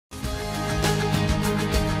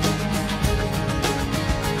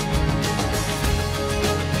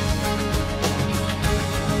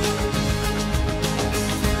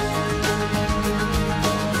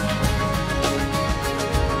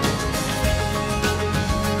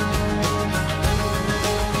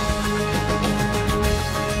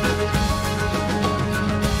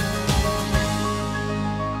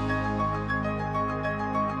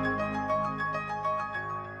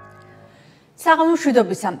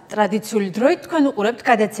საღამომშვიდობისა ტრადიციული დროით თქვენ უყურებთ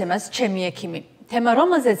გადაცემას ჩემი ექიმი. თემა,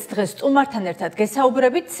 რომელზეც დღეს სტუმართან ერთად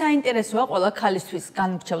გესაუბრებით, საინტერესოა ყველა ქალისთვის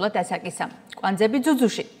განმრჩევლად ასაკისა. კვანძები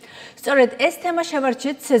ძუძუში. სწორედ ეს თემა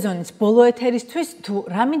შევარჩიეთ სეზონის ბოლო ეთერისთვის, თუ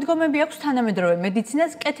რა მიდგომები აქვს თანამედროვე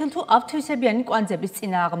მედიცინას კეთილ თუ ავთვისებიანი კვანძების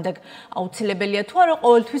წინააღმდეგ. აუცილებელია თუ არა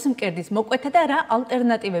ყოველთვის მკერდის მოკვეთა და რა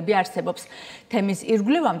ალტერნატივები არსებობს. თემის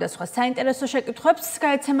ირგვლივამ და სხვა საინტერესო შეკითხვებს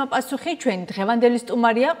გაეცემა პასუხი ჩვენი დღევანდელი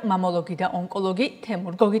სტუმარია, მამოლოგი და ონკოლოგი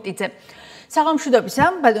თემურ გოგიტიძე. საღამომშვიდობისა,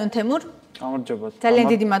 ბატონ თემურ. გამარჯობათ. ძალიან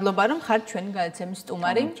დიდი მადლობა, რომ ხართ ჩვენი გადაცემის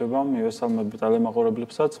სტუმარი. გამარჯობა, მივესალმებით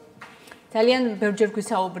ტელემაყურებლებსაც. ძალიან ბევრჯერ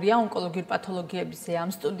გვისაუბრია ონკოლოგიურ პათოლოგიებზე ამ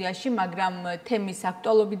სტუდიაში, მაგრამ თემის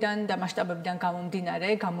აქტუალობიდან და მასშტაბებიდან გამომდინარე,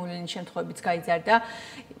 გამოვლენის შემთხვევებიც გაიზარდა.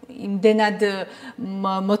 იმდენად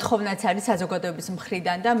მოთხოვნაც არის საზოგადოების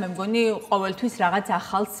მხრიდან და მე მგონი ყოველთვის რაღაც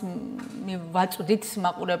ახალს ვაწვდით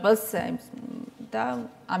მაყურებელს და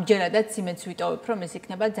ამჯერადაც იმეც ვიტოვებ, რომ ეს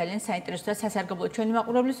იქნება ძალიან საინტერესო და სასარგებლო ჩვენი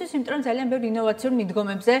მაყურებლისთვის, იმიტომ რომ ძალიან ბევრ ინოვაციურ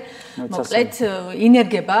მიდგომებზე მოკლედ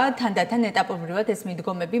ინერგება თანდათან ეტაპობრივად ეს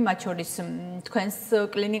მიდგომები, მათ შორის თქვენს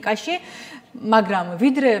კლინიკაში, მაგრამ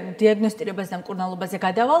ვიდრე დიაგნოსტირებას და მკურნალობაზე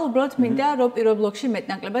გადავალ, უბრალოდ მინდა რომ პირველ ბლოკში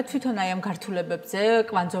მეტნაკლებად თვითონ აი ამ გართულებებზე,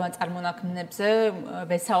 კვანძოვან წარმონაქმნებზე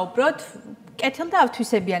ვესაუბროთ. კეთილ და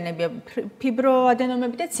ავთვისებიანები,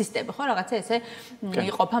 ფიბროადენომები და ცისტები, ხო, რაღაცა ესე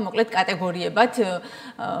იყოფა მოკლედ კატეგორიებად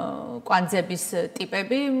კვანძების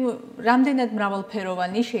ტიპები, რამდენად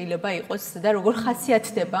მრავალფეროვანი შეიძლება იყოს და როგორ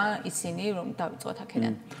ხასიათდება ისინი, რომ დავიწყოთ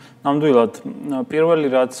აქედან. ნამდვილად, პირველი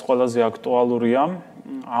რაც ყველაზე აქტუალურია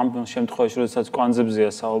ამ შემთხვევაში, როდესაც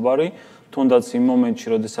კვანძებზეა საუბარი, თუნდაც იმ მომენტში,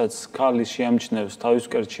 როდესაც ქალი შეამჩნევს თავის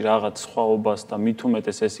მკერდში რაღაც სხვაობას და მით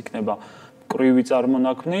უმეტეს ეს იქნება მკვრივი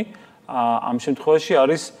წარმონაქმნი, ამ შემთხვევაში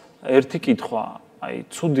არის ერთი კითხვა,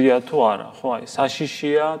 აი, ცუდია თუ არა, ხო, აი,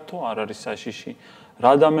 საშიშია თუ არ არის საშიში.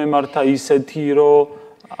 რა დამემართა ისეთი, რომ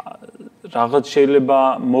რაღაც შეიძლება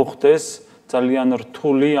მოხდეს ძალიან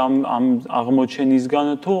რთული ამ აღმოჩენისგან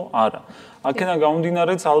თუ არა. აქედან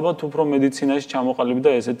გამომდინარეც ალბათ უფრო მედიცინაში ჩამოყალიბდა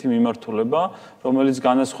ესეთი მიმართულება, რომელიც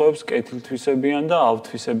განასხვავებს კეთილთვისებიან და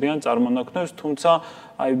ავთვისებიან წარმონაქმნებს, თუმცა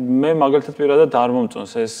აი მე მაგალითად პირადად არ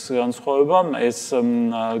მომწონს ეს განსხვავება,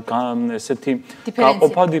 ესეთი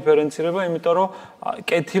გაყოფა, დიფერენცირება, იმიტომ რომ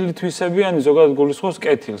კეთილთვისებიანი ზოგადად გულისხმობს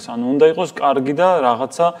კეთილს, ანუ უნდა იყოს კარგი და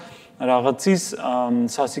რაღაცის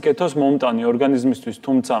სასიკეთოს მომტანი ორგანიზმისთვის,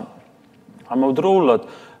 თუმცა ამავდროულად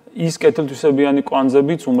ის კეთილთვისებიანი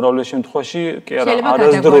კვანძებიც უმრავლეს შემთხვევაში კი არა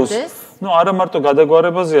არასდროს არა მარტო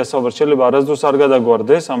გადაგვარებაზეა საუბარი, შეიძლება არასდროს არ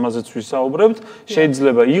გადაგვარდეს, ამაზეც ვისაუბრებთ,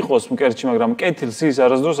 შეიძლება იყოს მკერდში, მაგრამ კეთილს ის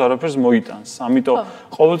არასდროს არაფერს მოიტანს. ამიტომ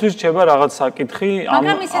ყოველთვის რჩება რაღაც საკითხი ამ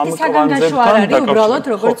კვანძებთან უბრალოდ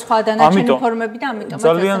როგორც სხვა დანარჩენი ფორმები და ამიტომაც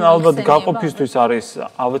ძალიან ალბათ გაყოფისთვის არის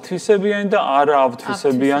ავთვისებიანი და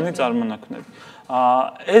არაავთვისებიანი წარმონაქმნები.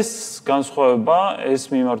 ეს განსხვავება,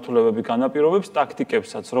 ეს მიმართულებები განაპირობებს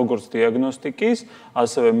ტაქტიკებსაც, როგორც დიაგნოსტიკის,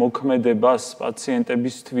 ასევე მოქმედებას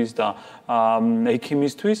პაციენტებისთვის და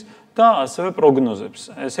ექიმისთვის და ასევე პროგნოზებს.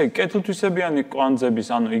 ესე იგი, კეთილთვისებიანი კვანძების,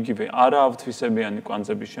 ანუ იგივე არაავთვისებიანი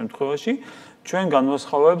კვანძების შემთხვევაში, ჩვენ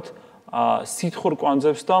განვასხვავებთ სითხურ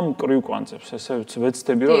კვანძებს და მკვრივ კვანძებს. ესე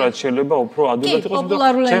ვეცდები, რომ რაც შეიძლება უფრო ადვილად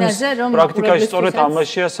იყოს, რომ პრაქტიკაში სწორედ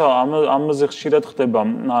ამაზე ხშირად ხდება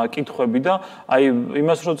კითხვები და აი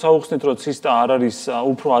იმას როცა უხსნით, რომ ცისტა არ არის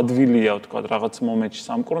უფრო ადვილია, ვთქვა, რაღაც მომენტში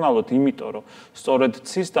სამკურნალოდ, იმიტომ რომ სწორედ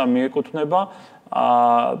ცისტა მიეკუთვნება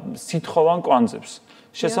სითხოვან კვანძებს.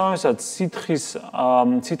 შესაბამისად,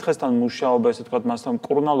 სითხესთან მუშაობა, ესე ვთქვათ, მასთან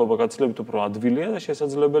მკურნალობა გაცილებით უფრო ადვილია და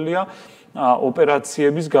შესაძლებელია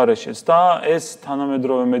ოპერაციების გარეშეც და ეს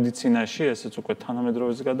თანამედროვე მედიცინაში, ესეც უკვე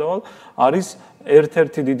თანამედროვეზე გადავალ, არის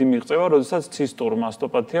ერთ-ერთი დიდი მიღწევა, როდესაც ცისტურ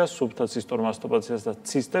მასტოპათიას, სუბთა ცისტურ მასტოპათიას და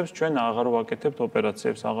ცისტებს ჩვენ აღარ ვაკეთებთ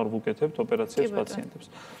ოპერაციებს, აღარ ვუკეთებთ ოპერაციებს პაციენტებს.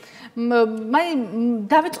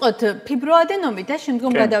 დავიწყოთ ფიბროადენომი და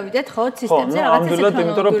შემდგომ გადავიდეთ ხო ცისტებზე რა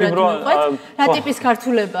ტიპის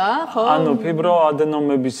გართულებაა ხო ანუ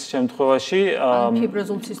ფიბროადენომების შემთხვევაში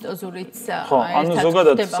ფიბროზულ ცისტოზურიც ხო ანუ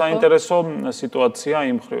ზოგადად საინტერესო სიტუაცია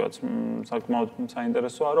იმ ხრივაც საკმაოდ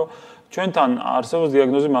საინტერესოა რომ ჩვენთან არსებობს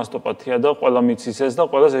დიაგნოზი მასტოპათია და ყველა მიცის ეს და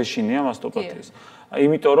ყველას ეშინია მასტოპათიის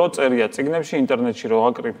იმიტომ რომ წერია წიგნებში ინტერნეტში რო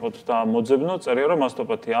აკრიფოთ და მოძებნო წერია რომ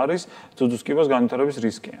მასტოპათია არის ძუძუს კიბოს განვითარების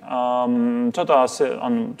რისკი. ცოტა ასე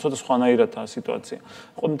ანუ ცოტა სხვანაირადაა სიტუაცია.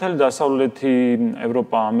 მთელი დასავლეთი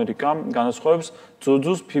ევროპა, ამერიკა განასხვავებს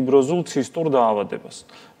ძუძუს ფიბროზულ ცისტურ დაავადებას,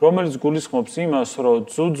 რომელიც გულისხმობს იმას, რომ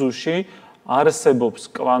ძუძუში არსებობს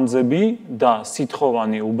კვანძები და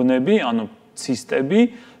სითხოვანი უბნები, ანუ ცისტები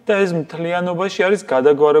და ეს მთლიანობაში არის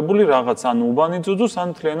გადაგვარებული რაღაც, ან უბანი ძუძუს,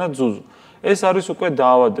 ან მთლიანად ძუძუ. ეს არის უკვე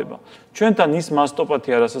დაავადება. ჩვენთან ის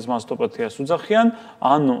მასტოპათია, რასაც მასტოპათიას უძახიან,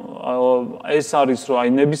 ანუ ეს არის რომ აი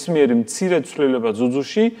ნებისმიერი მცირე ცვლილება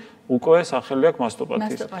ძუძუში უკვე სახელი აქვს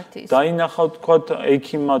მასტოპათიის. დაინახავთ თქვათ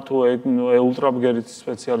ექიმმა თუ ულტრაბგერითის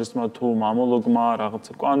სპეციალისტმა თუ მამოლოგმა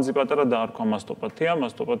რაღაცა კვანძი პატარა დაარქვა მასტოპათია,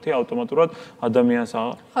 მასტოპათია ავტომატურად ადამიანს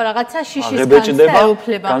ხო რაღაცა შიშის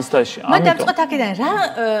განსხვავება. მაგრამ თქვათ აქედან რა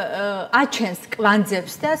აჩენს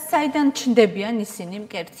კვანძებს და საიდან ჩნდებიან ისინი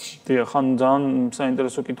მკერდში? დიახ, ხან ძალიან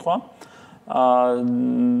საინტერესო კითხვა.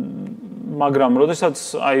 მაგრამ როდესაც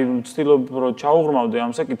აი ვცდილობ რომ ჩაუღრმავდე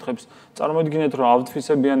ამ საკითხებს, წარმოიდგინეთ რომ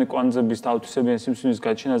ავთვისებიანი კვანძების და ავთვისებიანი სიმსივნის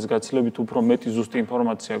გაჩენაზე გაცილებით უფრო მეტი ზუსტი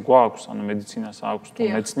ინფორმაცია გვაქვს, ანუ მედიცინას აქვს თუ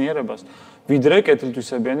მეცნიერებას, ვიდრე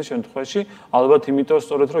კეთილთვისებიანი შემთხვევაში, ალბათ იმიტომ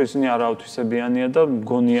სწორედ რომ ისინი არაავთვისებიანია და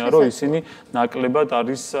მგონია რომ ისინი ნაკლებად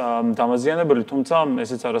არის დამაზიანებელი, თუმცა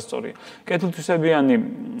ესეც არასწორია. კეთილთვისებიანი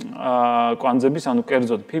კვანძების, ანუ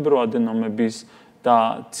კერძოდ ფიბროადენომების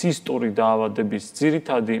და ცისტური დაავადების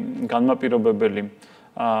ძირითადი განმაპირობებელი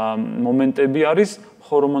მომენტები არის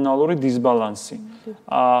ჰორმონალური დისბალანსი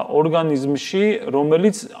ორგანიზმში,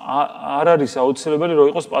 რომელიც არ არის აუცილებელი რომ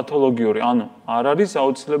იყოს პათოლოგიური, ანუ არ არის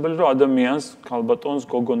აუცილებელი რომ ადამიანს, ქალბატონს,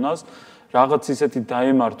 გოგონას რაღაც ისეთი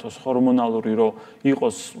დაემართოს ჰორმონალური რომ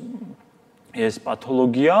იყოს ეს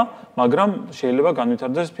პათოლოგია, მაგრამ შეიძლება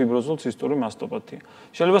განვითარდეს ფიბროზულ ცისტური მასტოპათია.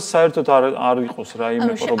 შეიძლება საერთოდ არ იყოს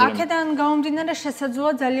რაიმე პრობლემა. აქედან გამომდინარე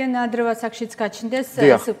შესაძლოა ძალიან ადრე ასაკშიც გაჩნდეს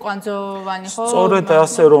ეს კვანძოვანი, ხო? სწორედ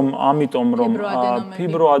ასე რომ ამიტომ რომ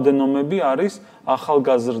ფიბროადენომები არის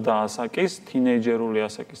ახალგაზრდა ასაკის, თინეიჯერული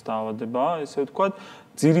ასაკის დაავადებაა, ესე ვთქვათ,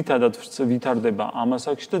 ძირითადად ვითარდება ამ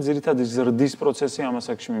ასაკში და ძირითადი ზრდის პროცესი ამ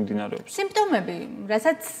ასაკში მიმდინარეობს. სიმპტომები,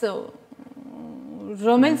 რასაც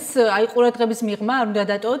რომელიც აი ყურადღების მიღმა არ უნდა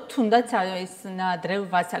დატოვოთ, თუნდაც ეს ნაადრევ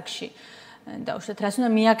ასაკში. დაუშვათ, რას უნდა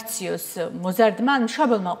მიაქციოს მოზარდმა ან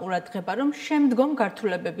მშობელმა ყურადღება, რომ შემდგომ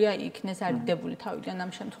გართულებები იქნეს არიდებული თავიდან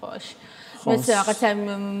ამ შემთხვევაში. ეს რაღაცა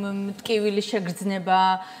ტკივილის შეგრძნება,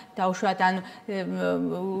 დაუშვათ, ან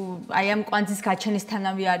აი ამ კვანძის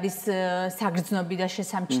გაჩენისთანავე არის საგრძნობი და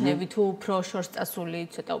შესამჩნევი თუ უფრო შორს წასული,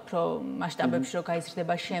 ცოტა უფრო მასშტაბებში რო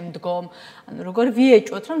გაიზრდება შემდგომ, ანუ როგორ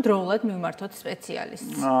ვიეჭვოთ, რომ დროულად მივმართოთ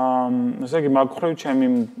სპეციალისტს. ესე იგი, მაგ მხრივ ჩემი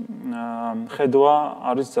ხედვა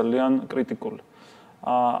არის ძალიან კრიტიკული.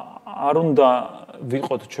 არ უნდა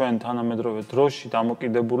ვიყოთ ჩვენ თანამედროვე დროში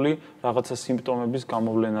დამოკიდებული რაღაცა სიმპტომების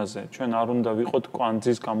გამოვლენაზე. ჩვენ არ უნდა ვიყოთ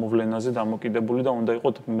კვანძის გამოვლენაზე დამოკიდებული და უნდა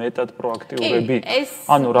იყოთ მეტად პროაქტიურები.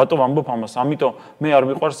 ანუ რატომ ამბობ ამას? ამიტომ მე არ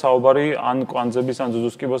მიყვარს საუბარი ან კვანძების, ან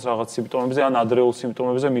ძუძუსკიბოს რაღაც სიმპტომებზე, ან ადრეულ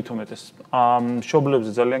სიმპტომებზე მით უმეტეს.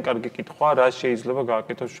 მშობლებზე ძალიან კარგი კითხვა, რა შეიძლება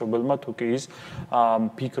გააკეთოს მშობელმა თუ კი ის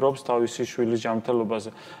ფიქრობს თავისი შვილის ჯანმრთელობაზე.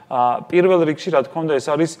 პირველ რიგში, რა თქმა უნდა, ეს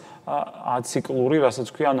არის აციკლური, რასაც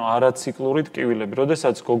ქვია, ანუ არაციკლური ტკივილები.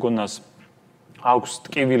 როდესაც გოგონას აქვს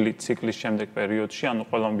ტკივილი ციკლის შემდეგ პერიოდში, ანუ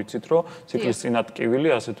ყველამ ვიცით, რომ ციკლის წინა ტკივილი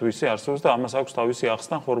ასე თუ ისე არსებობს და ამას აქვს თავისი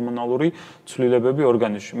ახსნა ჰორმონალური ცვლილებები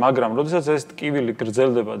ორგანიზმში. მაგრამ როდესაც ეს ტკივილი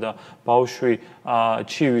გრძელდება და ბავშვი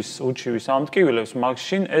უჩივის ამ ტკივილებს,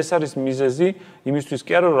 მაშინ ეს არის მიზეზი იმისთვის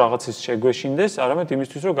კი არა რომ რაღაცის შეგვეშინდეს, არამედ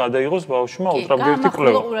იმისთვის რომ გადაიღოს ბავშვმა ულტრაბგერითი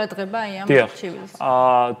კვლევა. ყურადღება აი ამ ტკივილს.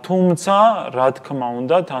 თუმცა, რა თქმა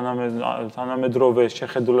უნდა, თანამედროვე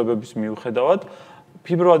შეხედულებების მიუხედავად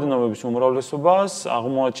ფიბროადენომების უმრავლესობას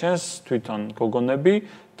აღმოაჩენს თვითონ გოგონები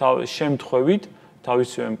შემთხვევით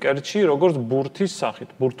თავისივე მკერდში, როგორც ბურთის სახით,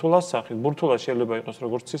 ბურთულას სახით. ბურთულა შეიძლება იყოს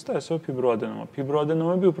როგორც ცისტა, ასევე ფიბროადენომა.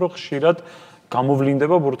 ფიბროადენომები უფრო ხშირად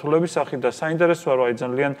გამოვლინდება ბურთულების სახით და საინტერესოა, რომ აი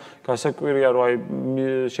ძალიან გასაკვირია, რომ აი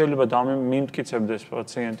შეიძლება მიმტკიცებდეს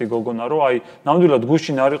პაციენტი გოგონა, რომ აი ნამდვილად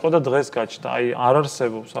გუშინ არ იყო და დღეს გაჩნდა. აი არ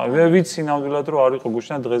არსებობს. მე ვიცი ნამდვილად, რომ არ იყო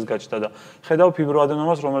გუშინ და დღეს გაჩნდა და ხედავ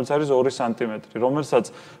ფიბროადენომას, რომელიც არის 2 სანტიმეტრი, რომელსაც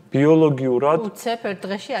ბიოლოგიურად უცებ ერთ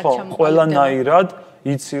დღეში არ ჩამოყალიბდება. ყველანაირად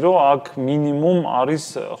იცი რომ აქ მინიმუმ არის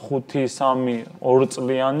 5-3-2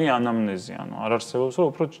 წლიანი ანამნეზი, ანუ არ არსებობს რომ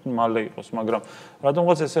უფრო მალე იყოს, მაგრამ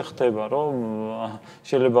რატომღაც ესე ხდება, რომ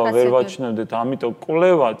შეიძლება ვერ ვაჩნევდეთ, ამიტომ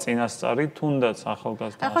კვლევა წინასწარი თუნდაც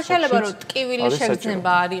ახალგაზრდა ახლა შეიძლება რომ ტკივილის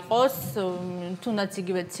შეგრძნება არ იყოს, თუნდაც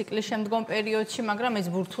იგივე ციკლის შემდგომ პერიოდში, მაგრამ ეს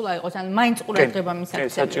ბურთულა იყოს, ან მაინც ყურადღება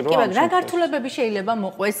მისაქცევია. კი, მაგრამ რა გართულებები შეიძლება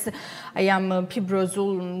მოყვეს აი ამ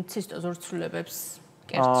ფიბროზულ ცისტოზურ ცვლილებებს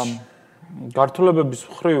კერტში? გართულებების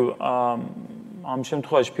მხრივ ამ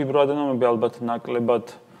შემთხვევაში ფიბროადენომები ალბათ ნაკლებად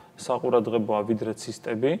საყურადღებოა ვიდრე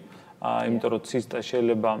ცისტები, იმიტომ რომ ცისტა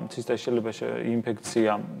შეიძლება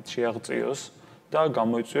ინფექცია შეაღწიოს და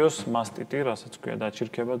გამოიწვიოს მასტიტი, რასაც ქვია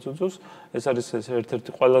დაჩირქება ძუძუს. ეს არის ერთ-ერთი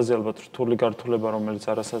ყველაზე ალბათ რთული გართულება, რომელიც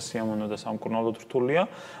არასასიამოვნო და სამკურნალოდ რთულია.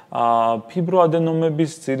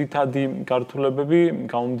 ფიბროადენომების ძირითადი გართულებები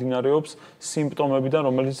გამომდინარეობს სიმპტომებიდან,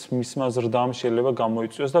 რომელიც მისმა ზრდამ შეიძლება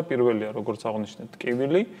გამოიწვიოს და პირველია, როგორც აღნიშნეთ,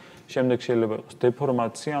 ტკივილი. შემდეგ შეიძლება იყოს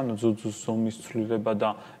დეფორმაცია, ანუ ძუძუს ზომის ცვლილება და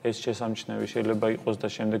ეს შესამჩნევი შეიძლება იყოს და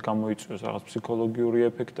შემდეგ გამოიწვიოს რაღაც ფსიქოლოგიური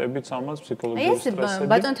ეფექტებიც ამას, ფსიქოლოგიური სტრესები.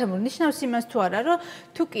 ბატონ თემურ, ნიშნავს იმას თუ არა, რომ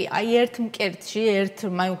თუ კი აი ერთ მკერდში,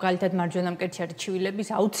 მაგალითად მარჯვენა მკერდში არის ჩივილების,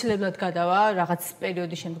 აუცილებლად გადავა რაღაც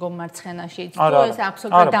პერიოდის შემდგომ მარცხენაში. თუ ეს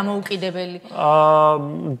აბსოლუტურად დამოუკიდებელი.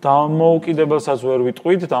 დამოუკიდებელსაც ვერ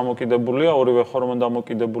ვიტყვით, დამოკიდებულია, ორივე ჰორმონ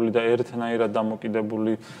დამოკიდებული და ერთნაირად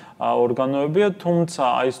დამოკიდებული ორგანოებია, თუმცა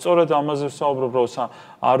აი სწორედ ამაზე ვსაუბრობ, რომ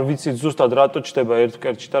არ ვიცით ზუსტად რატო ჩდება ერთ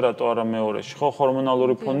მკერდში და რატო არა მეორეში. ხო,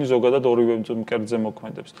 ჰორმონალური ფონი ზოგადად ორივე მკერდზე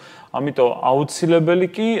მოქმედებს. ამიტომ აუცილებელი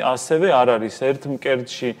კი ასევე არ არის ერთ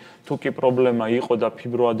მკერდში თუ კი პრობლემა იყო და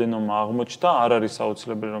ფიბროადენომა აღმოჩნდა, არ არის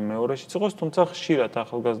აუცილებელი რომ მეორეშიც იყოს, თუმცა ხშირად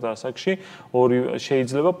ახალგაზრდა ასაკში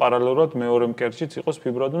შეიძლება პარალელურად მეორე მკერდშიც იყოს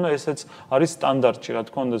ფიბროადენომა, ესეც არის სტანდარტში, რა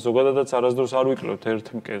თქმა უნდა, ზოგადადაც არასდროს არ ვიკლებთ ერთ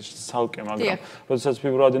მკერდში ცალკე, მაგრამ როდესაც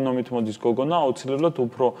ფიბროადენომით მოდის გოგონა, აუცილებლად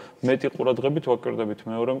უფრო მეტი ყურადღებით ვაკეთებთ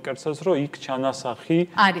მეორე მკერდსაც, რომ იქ ჩანასახი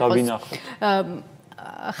დავინახოთ.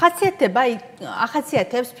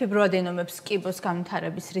 ახასიათებს ფიბროადენომებს კიბოს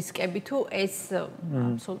განვითარების რისკები თუ ეს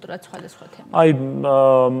აბსოლუტურად სხვადასხვა თემაა? აი,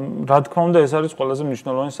 რა თქმა უნდა, ეს არის ყველაზე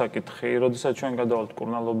მნიშვნელოვანი საკითხი. როდესაც ჩვენ გადავალთ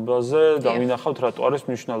მკურნალობაზე, დავინახავთ რატო არის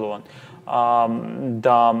მნიშვნელოვანი.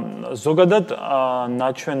 და ზოგადად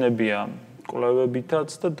ნაჩვენებია კვლევებითაც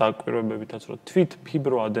და დაკვირვებებითაც, რომ თვით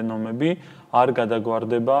ფიბროადენომები არ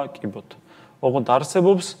გადაგვარდება კიბოთ. ოღონდ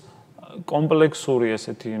არსებობს კომპლექსური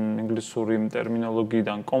ესეთი ინგლისური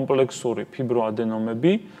ტერმინოლოგიიდან კომპლექსური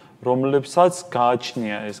ფიბროადენომები, რომლებსაც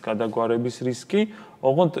გააჩნია ეს გადაგვარების რისკი,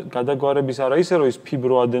 ოღონდ გადაგვარების არა ისე რომ ის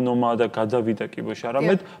ფიბროადენომაა და გადავიდა კიბოში,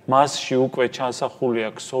 არამედ მასში უკვე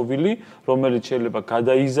ჩასახულია ქსოვილი, რომელიც შეიძლება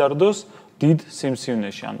გადაიზარდოს დიდ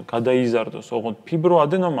სიმსივნეში, ანუ გადაიზარდოს, ოღონდ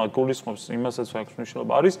ფიბროადენომა გულისხმობს იმასაც აქვს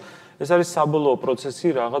მნიშვნელობა არის ეს არის საბოლოო პროცესი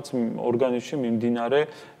რაღაც ორგანიზმში მიმდინარე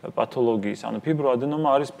პათოლოგიის. ანუ ფიბროადენომა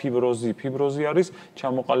არის ფიბროზი. ფიბროზი არის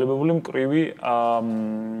ჩამოყალიბებული მკვრივი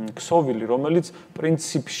ქსოვილი, რომელიც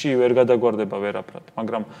პრინციპში ვერ გადაგვარდება ვერაფრად.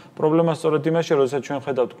 მაგრამ პრობლემა სწორედ იმაშია, როდესაც ჩვენ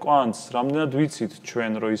ხედავთ კვანტს, რამდენად ვიცით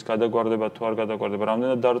ჩვენ, რომ ის გადაგვარდება თუ არ გადაგვარდება,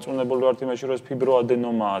 რამდენად დარწმუნებული ვართ იმაში, რომ ეს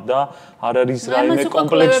ფიბროადენომაა და არ არის რაიმე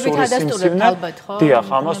კომპლექსური სიმსივნე. დიახ,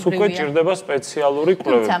 ამას უკვე ჭირდება სპეციალური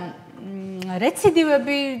კვლევები.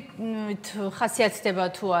 რეციდივები ხასიათდება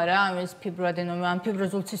თუ არა ეს ფიბროადენომა, ან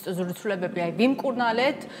ფიბროზულ ცისტოზური ცვლილებები, აი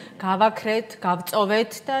ვიმკურნალეთ, გავაქრეთ,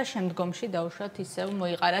 გავწოვეთ და შემდგომში დავუშვათ ისევ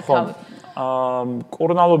მოიყარა თავი.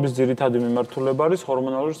 მკურნალობის ძირითადი მიმართულება არის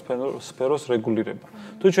ჰორმონალური სფეროს რეგულირება.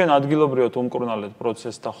 თუ ჩვენ ადგილობრივად უმკურნალეთ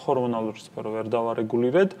პროცესს და ჰორმონალური სფერო ვერ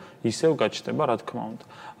დავარეგულირებთ, ისევ გაჩნდება, რა თქმა უნდა.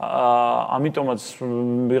 ამიტომაც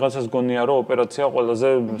ვიღაცას გონია, რომ ოპერაცია ყველაზე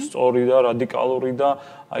სწორი და რადიკალური და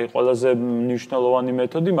აი ყველაზე მნიშვნელოვანი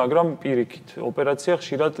მეთოდი, მაგრამ პირიქით, ოპერაცია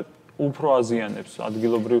ხშირად უფრო აზიანებს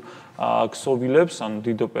ადგილობრივ ქსოვილებს, ანუ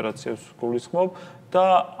დიდ ოპერაციებს გულისხმობ და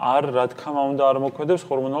არ რა თქმა უნდა არ მოქმედებს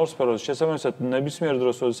ჰორმონალურ სფეროზე. შესაბამისად, ნებისმიერ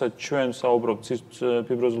დროს, როდესაც ჩვენ საუბრობთ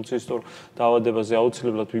ფიბროზულ ცისტურ დაავადებაზე,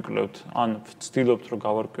 აუცილებლად ვიკვლევთ, ან ვცდილობთ, რომ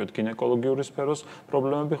გავარკვიოთ გინეკოლოგიური სფეროს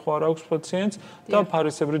პრობლემები ხო არ აქვს პაციენტს და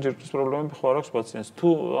ფარისებრი ჯირკვლის პრობლემები ხო არ აქვს პაციენტს. თუ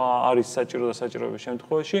არის საჭირო და საჭიროების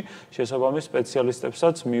შემთხვევაში, შესაბამის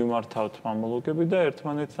სპეციალისტებსაც მივმართავთ მამოლოგები და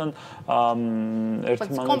ერთმანეთთან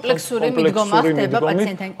კომპლექსური მიდგომა ხდება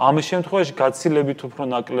პაციენტთან. ამის შემთხვევაში გაცილებით უფრო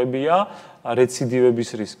ნაკლებია რეციდივების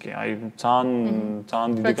რისკი. აი ძალიან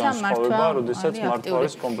დიდი განსხვავება, როდესაც მართვა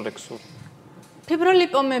არის კომპლექსური.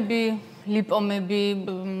 ფიბროლიპომები, ლიპომები,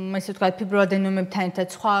 ესე ვთქვათ, ფიბროადენომებთან ერთად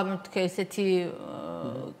სხვა ესეთი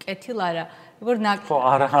კეთილ არა. ხო,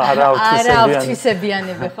 არა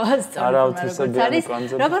ავთვისებიანები ხო, სწორედ.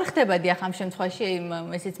 როგორ ხდება დიახ ამ შემთხვევაში,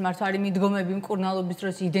 ესეც მართვა არის მიდგომები მკურნალობის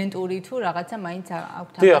დროს იდენტური თუ რაღაცა მაინც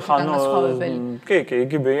აქვთ განსხვავებელი? კი,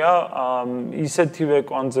 იგივეა, ისეთივე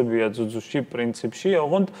კვანძებია ძუძუში პრინციპში,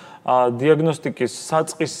 ოღონდ დიაგნოსტიკის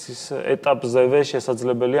საწყის ეტაპზევე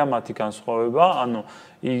შესაძლებელია მათი განსხვავება, ანუ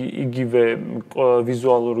იგივე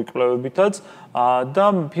ვიზუალური კვლევებითაც და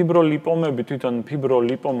ფიბროლიპომები, თვითონ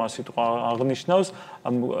ფიბროლიპომა სიტყვა ნიშნავს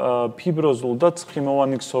ფიბროზულ და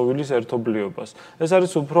ცხიმოვანი ქსოვილის ერთობლიობას. ეს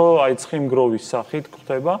არის უფრო აი ცხიმგროვის სახით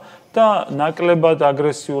ხდება და ნაკლებად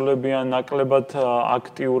აგრესიულებიან, ნაკლებად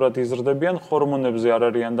აქტიურად იზრდებიან, ჰორმონებზე არ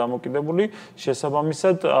არიან დამოკიდებული,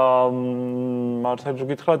 შესაბამისად მართლა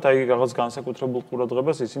გითხრათ, აი რაღაც განსაკუთრებულ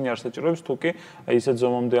ყურადღებას ისინი არ საჭიროებს, თუ კი აი ისეთ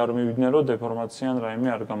ზომამდე არ მივიდნენ, რომ დეფორმაცია ან რაიმე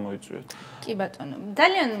არ გამოიწვიოთ. კი ბატონო,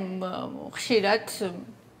 ძალიან ხშირად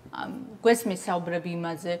გვესმის საუბრები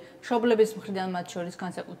იმაზე, მშობლების მხრიდან მათ შორის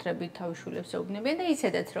განსაკუთრებით თავისუფლებს ეუბნებიან და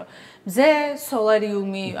ისედაც რომ მზე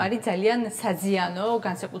სოლარიუმი არის ძალიან საზიანო,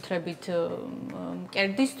 განსაკუთრებით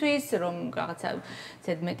მკერდისთვის, რომ რაღაცა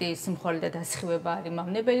ზედმეტი სიმხვალე და დასხივება არის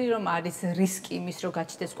მავნებელი, რომ არის რისკი იმის, რომ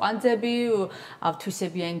გაჩნდეს კვანძები,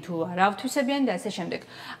 ავთვისებიანი თუ არა ავთვისებიანი და ასე შემდეგ.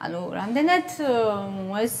 ანუ რამდენად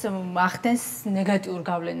ეს ახდენს ნეგატიურ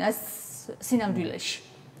გავლენას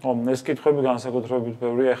სინამდვილეში? ეს კითხვები განსაკუთრებით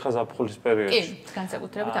ბევრია ახლა ზაფხულის პერიოდში. კი,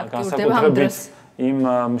 განსაკუთრებით აქტიურდება ამ დროს. იმ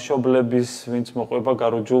მშობლების, ვინც მოყვება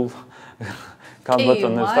გარუჯულ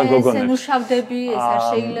განბატონებს და გოგონებს. ეს მუშავდები, ეს არ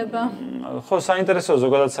შეიძლება. ხო, საინტერესოა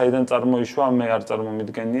ზოგადად საიდან წარმოიშვა, მე არ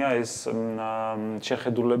წარმომიდგენია ეს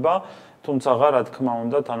შეხედულება, თუმცა რა თქმა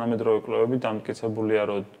უნდა, თანამედროვე კვლევები დამტკიცებულია,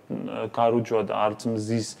 რომ გარუჯვა და არც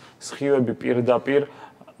მზის სხივები პირდაპირ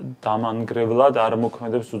დამანგრებლად არ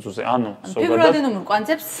მოქმედებს უძუზე. ანუ ზოგადად ფიბროადენომურ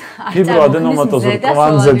კვანძებს ფიბროადენომატოზურ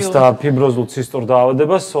კვანძებს და ფიბროზულ ცისტურ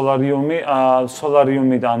დაავადებას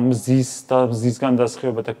სოლარიუმი და მზისგან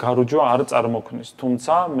დასხივება და გარუჯვა არ წარმოქმნის.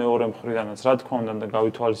 თუმცა მეორე მხრიდანაც რა თქმა უნდა და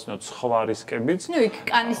გავითვალისწინოთ სხვა რისკებიც. ნუ იქ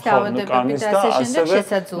კანის დაავადებები და ასე შემდეგ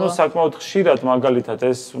შესაძლოა. ნუ საკმაოდ ხშირად მაგალითად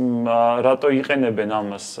ეს რატო იყენებენ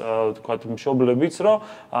ამას, ვთქვათ, მშობლებიც, რომ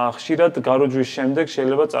ხშირად გარუჯვის შემდეგ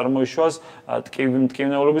შეიძლება წარმოიშვას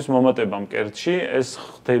ტკივნეულობის მომატება მკერდში, ეს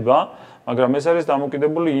ხდება, მაგრამ ეს არის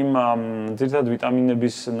დამოკიდებული იმ ძირითადად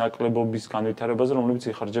ვიტამინების ნაკლებობის განვითარებაზე, რომლებიც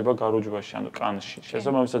იხარჯება გარუჯვაში, ანუ კანში.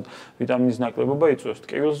 შესაბამისად, ვიტამინის ნაკლებობა იწვევს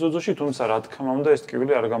ტკივილს ზუძუში, თუმცა რა თქმა უნდა, ეს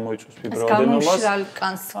ტკივილი არ გამოიწვევს ფიბროადენომას. გამომშრალ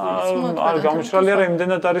კანს არ გამომშრალი არა,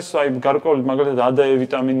 იმდენად არის, აი გარკვეული მაგალითად AD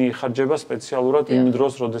ვიტამინი იხარჯება სპეციალურად იმ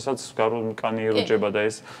დროს, როდესაც კანი იროჯება და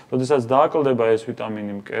ეს, როდესაც დააკლდება ეს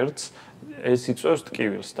ვიტამინი მკერდს, ეს იწვევს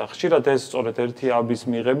ტკივილს და ხშირად ეს სწორედ ერთი აბის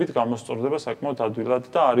მიღებით გამოსწორდება საკმაოდ ადვილად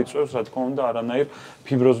და არ იწვევს რა თქმა უნდა არანაირ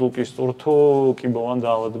ფიბროზულ კისტურ თუ კიბოვან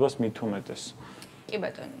დაავადებას მით უმეტეს. კი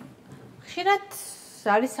ბატონო. ხშირად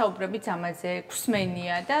არის საუბრებიც ამაზე,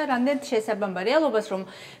 გვსმენია და რამდენად შესაბამება რეალობას, რომ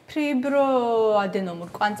ფიბროადენომურ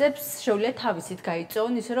კვანძებს შეუძლია თავისით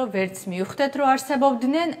გაიწოვონ, ისე რომ ვერც მივხვდეთ, რომ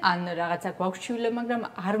არსებობდნენ, ან რაღაცა გვაქვს, მაგრამ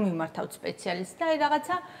არ მიმართავთ სპეციალისტს და აი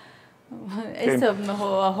რაღაცა ეს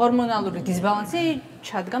ჰორმონალური დისბალანსი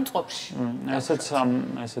ჩადგა წყობაში.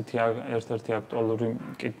 ესეთი ერთ-ერთი აქტუალური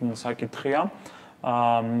საკითხია.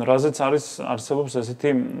 რაზეც არსებობს ესეთი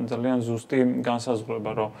ძალიან ზუსტი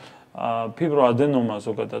განსაზღვრება, რომ ფიბროადენომა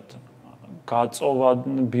ზოგადად გაწოვა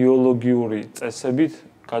ბიოლოგიური წესებით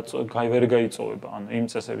ვერ გაიწოვება, ან იმ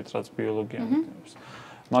წესებით, რაც ბიოლოგია მიგდებს.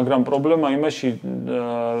 მაგრამ პრობლემა იმაში,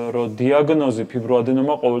 რომ დიაგნოზი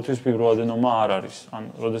ფიბროადენომა ყოველთვის ფიბროადენომა არ არის. ან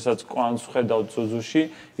როდესაც კვანძს ხედავთ ზუძუში,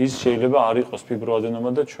 ის შეიძლება არ იყოს ფიბროადენომა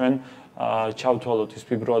და ჩვენ ჩავთვალოთ ის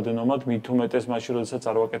ფიბროადენომად, მით უმეტეს მაშინ, როდესაც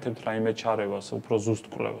არ ვაკეთებთ რაიმე ჩარევას, უფრო ზუსტ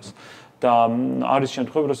კვლევას. და არის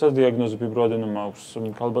შემთხვევები, როდესაც დიაგნოზი ფიბროადენომა აქვს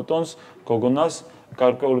ქალბატონს, გოგონას,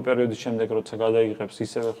 გარკვეული პერიოდის შემდეგ, როცა გადაიღებს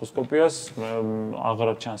ისევ ეხოსკოპიას, აღარ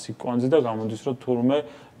ჩანს იქ კვანძი და გამოდის, რომ თურმე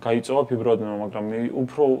გაიწოვა ფიბროადენომა, მაგრამ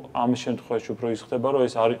უფრო ამ შემთხვევაში უფრო ის ხდება, რომ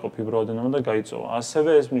ეს არ იყო ფიბროადენომა და გაიწოვა.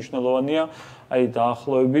 ასევე ეს მნიშვნელოვანია, აი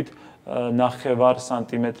დაახლოებით 9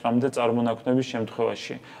 სანტიმეტრამდე წარმონაქმნების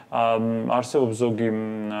შემთხვევაში. არსებობს ზოგი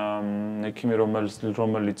ექიმი,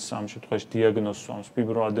 რომელიც ამ შემთხვევაში დიაგნოზს უსვამს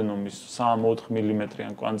ფიბროადენომის 3-4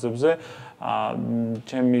 მმ-იან კვანძებზე.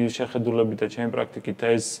 ჩემი შეხედულებით და ჩემი პრაქტიკით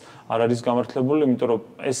ეს არ არის გამართლებული, იმიტომ რომ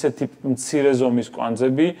ესეთი მცირე ზომის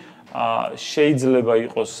კვანძები შეიძლება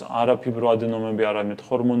იყოს არაფიბროადენომები, არამედ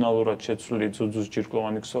ჰორმონალურად შეცვლილი ძუძუს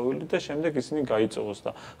ჯირკვლოვანი ქსოვილი და შემდეგ ისინი გაიწოვოს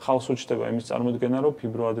და ხალხს უჩნდება იმის წარმოდგენა, რომ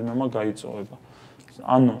ფიბროადენომა გაიწოვება.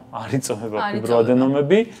 ანუ არ იწოვება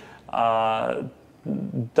ფიბროადენომები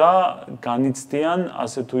და განიცდიან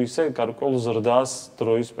ასე თუ ისე გარკვეულ ზრდას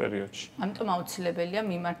დროის პერიოდში. ამიტომ აუცილებელია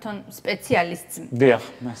მიმართონ სპეციალისტს. დიახ,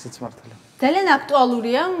 ესეც მართალია. ძალიან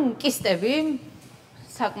აქტუალურია კისტები.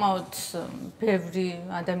 საკმაოდ ბევრი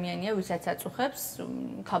ადამიანია, ვისაც აწუხებს,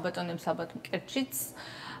 ქალბატონებს ალბათ მკერდშიც.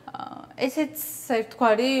 ესეც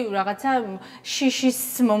ერთგვარი რაღაცა შიშის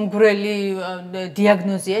მომგვრელი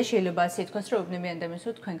დიაგნოზია, შეიძლება ასე ითქვას, რომ უბნებიან ადამიანს,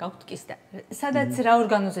 რომ თქვენ გაქვთ კისტა. სადაც რა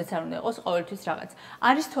ორგანოზეც არ უნდა იყოს ყოველთვის რაღაც.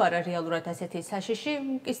 არის თუ არა რეალურად ასეთი საშიში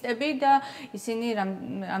კისტები და ისინი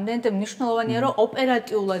რამდენად მნიშვნელოვანია, რომ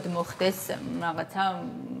ოპერატიულად მოხდეს რაღაცა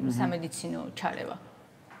სამედიცინო ჩარევა,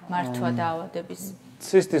 მართვა დაავადების.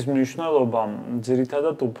 ცისტის მნიშვნელობა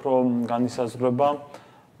ძირითადად უფრო განისაზღვრება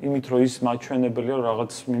იმით, რომ ის მაჩვენებელია, რომ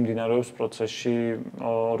რაღაც მიმდინარეობს პროცესში,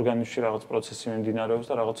 ორგანიზმში რაღაც პროცესი მიმდინარეობს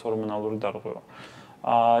და რაღაც ჰორმონალური დარღვევა.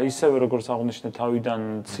 ისევე როგორც აღვნიშნე თავიდან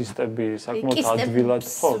ცისტები საკმაოდ ადვილად,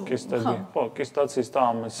 კისტები, კისტა, ცისტა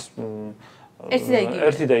ამას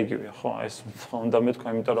ერთი და იგივეა, ხო, ეს უნდა მეთქვა,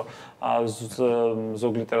 იმიტომ რომ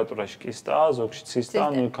ზოგ ლიტერატურაში კისტა, ზოგში ცისტა,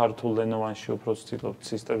 ანუ ქართულ ენოვანში უფრო ვცდილობ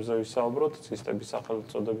ცისტებზე ვისაუბროთ, ცისტების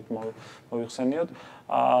სახელწოდებით მოიხსენიოთ.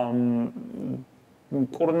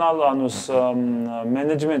 კურნალანოს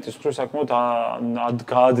მენეჯმენტის მხრივ საკმაოდ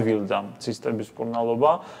გაადვილდა ცისტების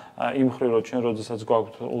კურნალობა იმ მხრივ რომ ჩვენ როდესაც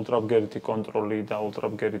გვაქვს ულტრაბგერითი კონტროლი და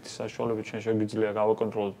ულტრაბგერითი საშუალებით ჩვენ შეგვიძლია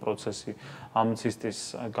გავაკონტროლოთ პროცესი ამ ცისტის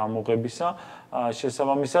გამოღებისა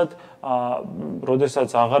შესაბამისად როდესაც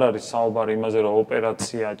აღარ არის საუბარი იმაზე რომ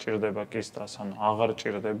ოპერაცია ჭირდება კისტას ანუ აღარ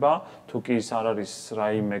ჭირდება თუ კი ის არ არის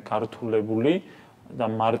რაიმე გართულებული და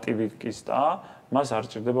მარტივი კისტაა მას არ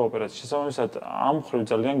ჭირდება ოპერაცია. შესაბამისად, ამ მხრივ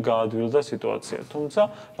ძალიან გაადვილდა სიტუაცია. თუმცა,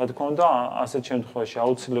 რა თქმა უნდა, ასეთ შემთხვევაში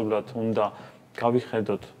აუცილებლად უნდა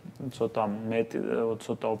გავიხედოთ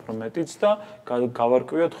ცოტა უფრო მეტიც და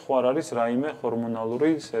გავარკვიოთ, ხო არ არის რაიმე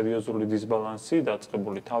ჰორმონალური სერიოზული დისბალანსი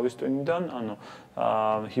დაწყებული თავის ტვინიდან, ანუ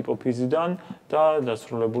ჰიპოფიზიდან და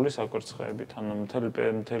დასრულებული საკვერცხეებით. ანუ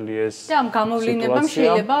მთელი ეს და ამ გამოვლინებამ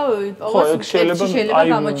შეიძლება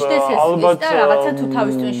გამოჩნდეს ეს და რაღაცა თუ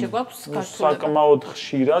თავის ტვინში გვაქვს გართულება. საკმაოდ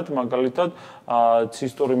ხშირად, მაგალითად,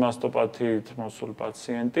 ცისტური მასტოპათიით მოსული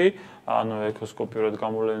პაციენტი, ანუ ეკოსკოპიურად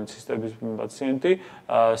გამოვლენილი ცისტების პაციენტი,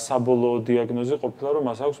 საბოლოო დიაგნოზი ყოფილა, რომ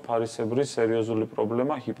მას აქვს ფარისებრი სერიოზული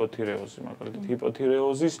პრობლემა ჰიპოთირეოზი, მაგალითად,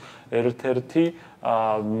 ჰიპოთირეოზის ერთ-ერთი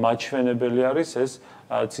მაჩვენებელი არის ეს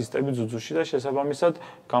ცისტები ძუძუში და შესაბამისად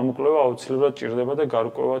გამოკვლევა აუცილებლად ჭირდება და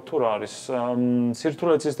გარკვევა თუ რა არის.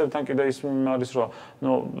 სირთულე ცისტებთან კიდე ის არის, რომ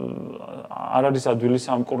არ არის ადვილი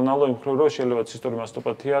სამკურნალო, იმ მხრივ რომ შეიძლება ცისტური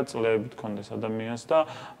მასტოპათია წლებით ქონდეს ადამიანს და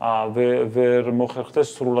ვერ მოხერხდეს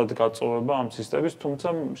სრულად გაწოვება ამ ცისტების, თუმცა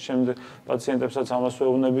შემდეგ პაციენტებსაც ამას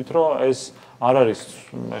ვეუბნებით, რომ ეს არ არის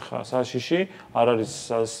ეხლა საშიში, არ არის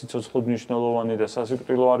სიცოცხლოდ მნიშვნელოვანი და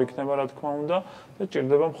სასიკვდილო არ იქნება, რა თქმა უნდა, და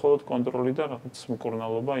ჭირდება მხოლოდ კონტროლი და რაღაც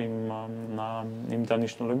მკურნალობა იმ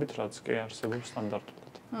დანიშნულებით, რაც კი არსებობს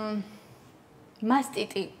სტანდარტულად.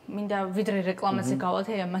 მასტიტი, მინდა ვიდრე რეკლამაზე გავალთ,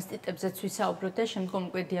 აი ამ მასტიტებზეც ვისაუბროთ და შემდგომ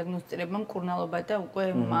უკვე დიაგნოსტირება მკურნალობა და უკვე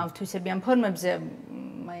ავთვისებიან ფორმებზე,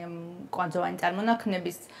 აი ამ კვანძოვანი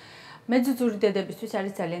წარმონაქმნების მეძუძური დედებისთვის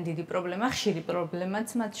არის ძალიან დიდი პრობლემა, ხშირი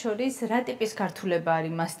პრობლემაც მათ შორის, რა ტიპის გართულება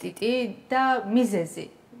არის მასტიტი და მიზეზი,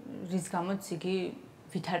 რის გამოც იგი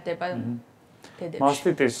ვითარდება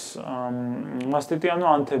დედებში. მასტიტი ანუ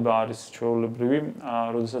ანთება არის ჩვეულებრივი,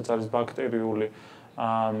 როდესაც არის ბაქტერიული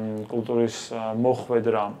კულტურის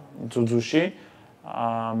მოხვედრა ძუძუში.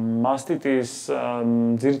 მასტიტის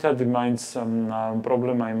ძირითადი მაინც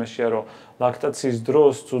პრობლემა იმაშია, რომ ლაქტაციის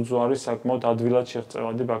დროს ძუძუ არის საკმაოდ ადვილად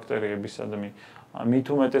შეღწევადი ბაქტერიებისა და მით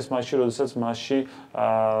უმეტეს მასში, როდესაც მასში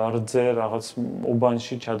რძე რაღაც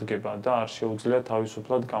უბანში ჩადგება და არ შეუძლია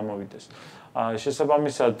თავისუფლად გამოვიდეს.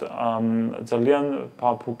 შესაბამისად, ძალიან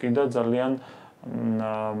ფაფუკი და ძალიან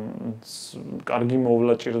კარგი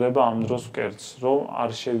მოვლა ჭირდება ამ დროს მკერდს, რომ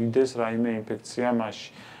არ შევიდეს რაიმე ინფექცია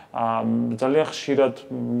მასში. ძალიან ხშირად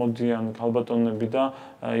მოდიან ქალბატონები და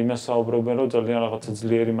იმას საუბრობენ, რომ ძალიან რაღაცა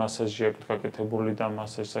ძლიერი მასაჟი აქვთ გაკეთებული და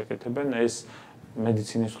მასაჟს აკეთებენ. ეს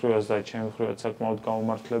მედიცინის მხრივაც და ჩემი მხრივაც საკმაოდ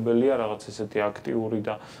გაუმართლებელია, რაღაც ესეთი აქტიური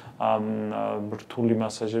და რთული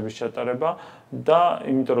მასაჟების ჩატარება და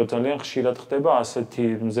იმიტომ რომ ძალიან ხშირად ხდება ასეთი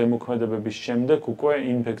ზემოქმედებების შემდეგ უკვე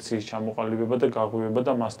ინფექციის ჩამოყალიბება და გაღვივება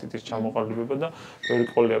და მასტიტის ჩამოყალიბება და ბევრი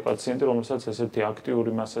ყოლია პაციენტი, რომელსაც ესეთი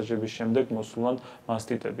აქტიური მასაჟების შემდეგ მოსულან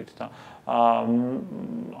მასტიტებით და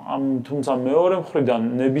თუმცა მეორე მხრიდან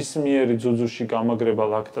ნებისმიერი ძუძუში გამაგრება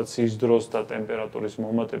ლაქტაციის დროს და ტემპერატურის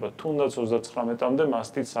მომატება თუნდაც 39-მდე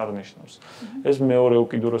მასტიტს არ ნიშნავს. ეს მეორე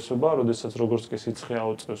უკიდურესობაა, როდესაც როგორც კი სიცხე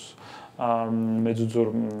აუწევს მეძუძურ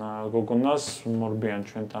გოგონას მორბიან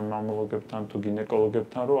ჩვენთან მამოლოგებთან თუ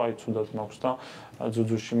გინეკოლოგებთან, რომ აი ცუდად მაქვს და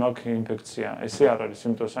ძუძუში მაქვს ინფექცია. ესე არ არის,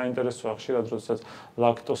 იმიტომ საინტერესოა ხშირად, როდესაც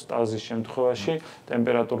ლაქტოსტაზის შემთხვევაში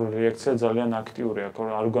ტემპერატურული რეაქცია ძალიან აქტიურია,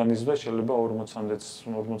 ორგანიზმზე შეიძლება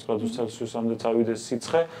 40 გრადუს ცელსიუსამდე წავიდეს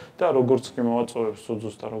სიცხე და როგორც კი მოვაწოვებს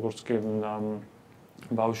ძუძუს და როგორც კი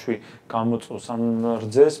ბავშვი გამოწოს ან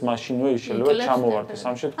რძეს, მაშინვე ის შეიძლება ჩამოვარდეს.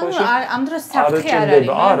 ამ შემთხვევაში ამ დროს საფრთხე არ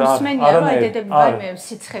არის. მსმენია რომ დედები ვაიმე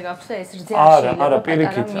სიცხე გაქვს და ეს რძე არ შეიძლება. არა,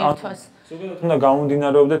 პირიქით. ზოგადად უნდა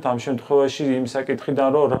გამომდინარეობდეთ ამ შემთხვევაში იმ საკითხიდან,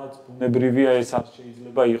 რომ რაც ბუნებრივია, ეს არ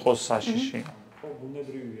შეიძლება იყოს საშიში. ხო,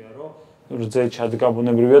 ბუნებრივია, რომ რძე ჩადგა,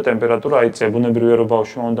 ბუნებრივია ტემპერატურა აიწია, ბუნებრივია რომ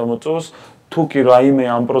ბავშვმა უნდა მოწოს. თუ კი რაიმე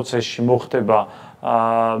ამ პროცესში მოხდება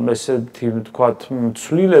ესეთი თქვათ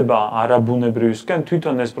ცვლილება არაბუნებრივისკენ,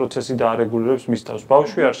 თვითონ ეს პროცესი დაარეგულირებს მის თავს.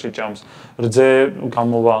 ბავშვი არ შეჭამს, რძე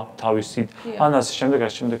გამოვა თავისით. ან ასე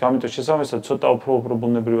შემდეგ, ამიტომ შესაბამისად ცოტა უფრო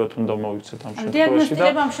ბუნებრივად უნდა მოვიქცეთ ამ შემთხვევაში და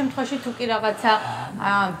დიაგნოსტირება ამ შემთხვევაში თუ კი რაღაცა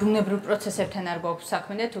ბუნებრივ პროცესებთან არ გვაქვს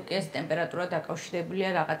საქმე და თუ კი ეს ტემპერატურა დაკავშირებულია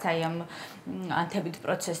რაღაც აი ამ ანთებით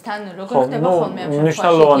პროცესთან, როგორ ხდება ხოლმე ამ შემთხვევაში?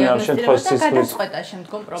 მნიშვნელოვანია ამ შემთხვევაში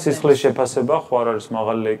სისხლის შეფასება, ხო არ არის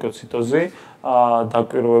მაღალი ლეიკოციტოზი.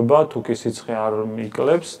 დაკვირვება თუ კი სიცხე არ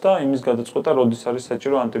იკლებს და იმის გადაწყვეტა როდის არის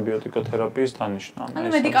საჭირო ანტიბიოტიკოთერაპიის დანიშვნა. ანუ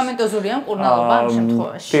მედიკამენტოზურია მკურნალობა ამ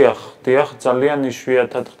შემთხვევაში. დიახ, ძალიან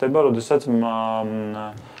იშვიათად ხდება, როდესაც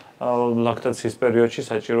ლაქტაციის პერიოდში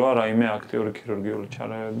საჭიროა რაიმე აქტიური ქირურგიული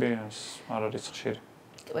ჩარეები, ეს არ არის ხშირი.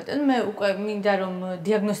 ბატონო, მე უკვე მინდა რომ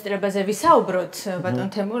დიაგნოსტირებაზე ვისაუბროთ, ბატონ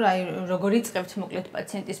თემურ, აი როგორ იწყებთ მოკლედ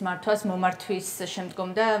პაციენტის მართვას, მომართვის შემდგომ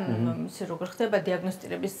და ისე როგორ ხდება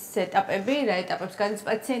დიაგნოსტირების ეტაპები, რა ეტაპებს გადის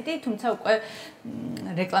პაციენტი, თუმცა უკვე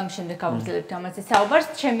რეკლამის შემდეგ გავაგრძელებთ ამაზე საუბარს.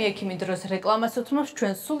 ჩემი ექიმი დროს რეკლამას უთმობს,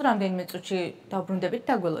 ჩვენ სულ რამდენიმე წუთში დავბრუნდებით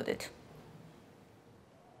და გველოდეთ.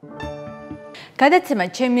 გადაცემა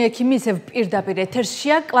ჩემი ექიმი ისევ პირდაპირ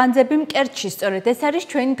ეთერშია, კლანძები მკერდში, სწორედ ეს არის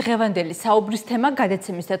ჩვენი დღევანდელი საუბრის თემა.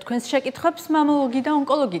 გადაცემის და თქვენს შეკითხვებს მამოლოგი და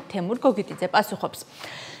ონკოლოგი თემურ გოგიტიძე პასუხობს.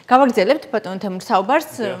 გავაგრძელებთ ბატონ თემურ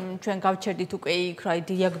საუბარს, ჩვენ გავჩერდით უკვე იქ რა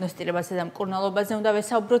დიაგნოსტირებასა და მკურნალობაზე უნდა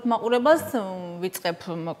ვესაუბროთ მაყურებელს, ვიწყებ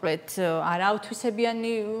მოკლედ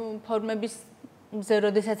არაავთვისებიანი ფორმების ზე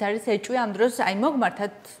როდესაც არის ეჭვი ამ დროს აი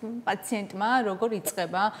მოგმართათ პაციენტმა როგორ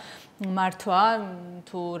იწყება მართვა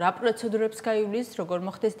თუ რა პროცედურებს გაივლის როგორ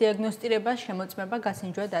მოხდეს დიაგნოსტირება შემოწმება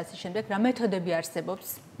გასინჯვა და ასე შემდეგ რა მეთოდები არსებობს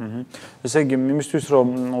ესე იგი იმისთვის რომ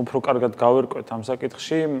უფრო კარგად გავერკვეთ ამ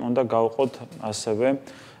საკითხში უნდა გავყოთ ასევე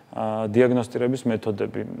დიაგნოსტირების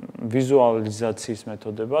მეთოდები ვიზუალიზაციის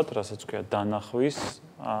მეთოდებად რასაც ქვია დანახვის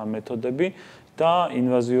მეთოდები და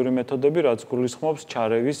ინვაზიური მეთოდები რაც გულისხმობს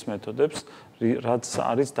ჩარევის მეთოდებს რაც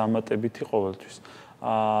არის დამატებითი ყოველთვის.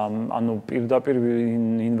 ანუ პირდაპირ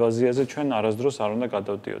ინვაზიაზე ჩვენ არასდროს არ უნდა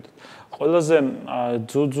გადავდიოდეთ. ყველაზე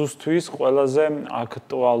ძუძუსთვის ყველაზე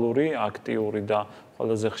აქტუალური, აქტიური და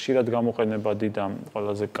ყველაზე ხშირად გამოყენებადი და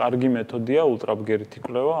ყველაზე კარგი მეთოდია ულტრაბგერითი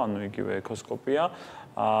კვლევა, ანუ იგივე ეკოსკოპია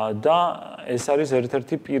და ეს არის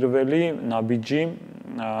ერთ-ერთი პირველი ნაბიჯი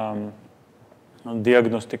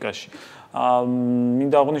დიაგნოსტიკაში.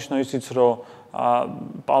 მინდა აღვნიშნო ისიც, რომ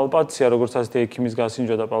პალპაცია, როგორც ასეთი ექიმის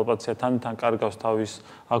გასინჯვა და პალპაცია თან კარგავს თავის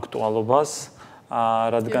აქტუალობას,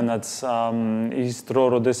 რადგანაც ის დრო,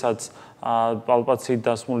 როდესაც პალპაციით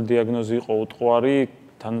დასმული დიაგნოზი იყო უტყუარი,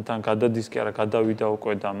 თან გადადის კი არა, გადავიდა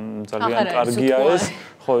უკვე და ძალიან კარგია ეს.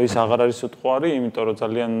 ხო, ის აღარ არის უტყუარი, იმიტომ რომ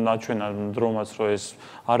ძალიან ნაჩვენა დრომაც რომ ეს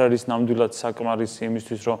არ არის ნამდვილად საკმარისი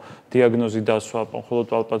იმისთვის, რომ დიაგნოზი დასვა, მხოლოდ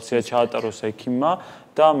პალპაცია ჩაატაროს ექიმმა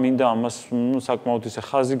და მინდა ამას საკმაოდ ისე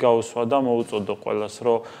ხაზი გაუსვა და მოუწოდო ყველას,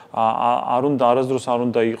 რომ არასდროს არ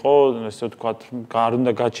უნდა იყო, ესე ვთქვათ, არ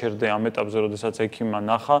უნდა გაჩერდე ამ ეტაპზე, როდესაც ექიმმა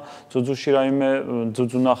ნახა, ძუძუში რაიმე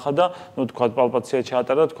ძუძუ ნახა და, ну, ვთქვათ, პალპაცია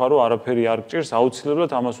ჩაატარა, თქვა, რომ არაფერი არ გჭირს,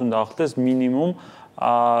 აუცილებლად ამას უნდა ახდეს მინიმუმ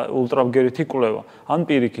ულტრაბგერითი კვლევა. ან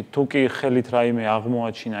პირიქით, თუ კი ხელით რაიმე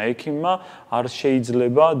აღმოაჩინა ექიმმა, არ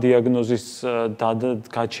შეიძლება დიაგნოზის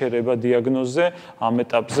გაჩერება დიაგნოზზე ამ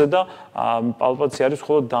ეტაპზე და პალპაცია არის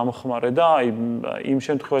მხოლოდ დამხმარე და იმ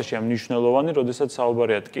შემთხვევაშია მნიშვნელოვანი, როდესაც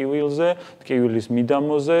საუბარია ტკივილზე, ტკივილის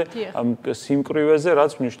მიდამოზე, სიმკვრივეზე,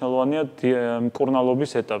 რაც მნიშვნელოვანია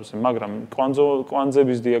მკურნალობის ეტაპზე, მაგრამ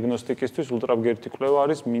კვანძების დიაგნოსტიკისთვის ულტრაბგერითი კვლევა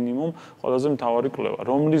არის მინიმუმ ყველაზე მთავარი კვლევა,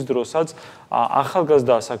 რომლის დროსაც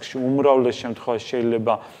ახალგაზრდა ასაკში უმრავლეს შემთხვევაში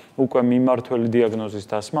შეიძლება უკვე მიმართველი დიაგნოზის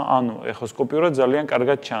დასმა, ანუ ეხოსკოპიურად ძალიან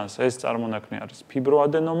კარგად ჩანს, ეს წარმონაქმნი არის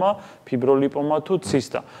ფიბროადენომა, ფიბროლიპომა თუ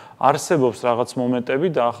ცისტა. არსებობს რაღაც მომენტები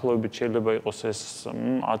და ახლობებით შეიძლება იყოს ეს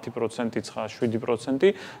 10%,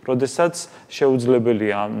 7%, როდესაც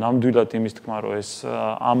შეუძლებელია ნამდვილად იმის თქმა, რომ ეს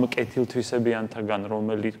ამ კეთილთვისებიანთაგან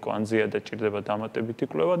რომელი კვანძია და ჭირდება დამატებითი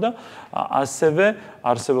კვლევა და ასევე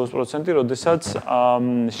არსებობს პროცენტი, როდესაც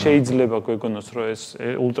შეიძლება გვეგონოს, რომ ეს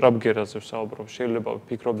ულტრაბგერაზე ვსაუბრობ, შეიძლება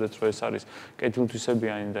ვფიქრობდეთ, რომ ეს არის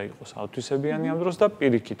კეთილთვისებიანი და იყოს ავთვისებიანი ამ დროს და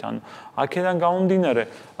პირიქით, ანუ აქედან გამომდინარე,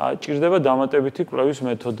 ჭირდება დამატებითი კვლევის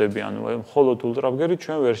მეთოდები. ანუ მხოლოდ ულტრაბგერით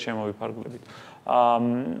ჩვენ ვერ შემოვიფარგლებით.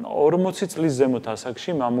 40 წლის ზემოთ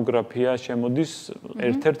ასაკში მამოგრაფია შემოდის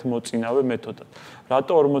ერთ-ერთ მოწინავე მეთოდად.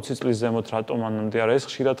 რატო 40 წლის ზემოთ, რატო მანამდე არა? ეს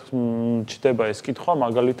ხშირად ჩდება ეს კითხვა,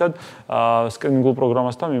 მაგალითად, სკრინინგულ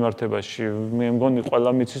პროგრამასთან მიმართებაში. მე მგონი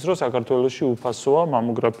ყველა მიცის, რომ საქართველოში უფასოა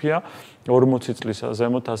მამოგრაფია 40 წლის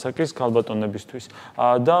ზემოთ ასაკის ქალბატონებისთვის.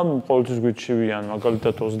 და ყოველთვის გვიჩვიან,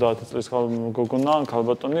 მაგალითად 30 წლის გოგონა,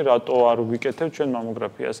 ქალბატონი, რატო არ ვიკეთებ ჩვენ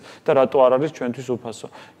მამოგრაფიას და რატო არ არის ჩვენთვის უფასო?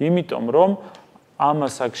 იმიტომ, რომ ამ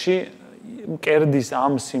ასაკში მკერდის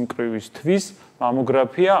ამ სიმკვრივისთვის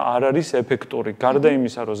მამოგრაფია არ არის ეფექტური. გარდა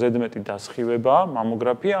იმისა, რომ ზედმეტი დასხივებაა,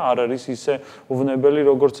 მამოგრაფია არ არის ისე უვნებელი,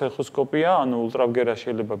 როგორც ეხოსკოპია, ანუ ულტრავგერა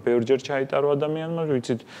შეიძლება ბევრჯერ ჩაიტარო ადამიანმა,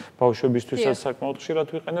 ვიცით, ბავშვებისთვისაც საკმაოდ ხშირად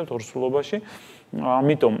ვიყენებთ ორსულობაში.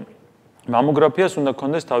 ამიტომ მამოგრაფიას უნდა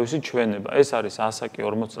ქონდეს თავისი ჩვენება. ეს არის ასაკი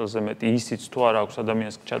 40 წელზე მეტი, ისიც თუ არ აქვს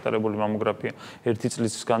ადამიანს ჩატარებული მამოგრაფია 1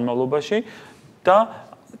 წლის განმავლობაში და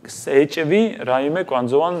ეჭვი რაიმე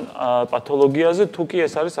კვანძოვან პათოლოგიაზე, თუ კი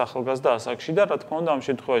ეს არის ახალგაზრდა ასაკში და რა თქმა უნდა ამ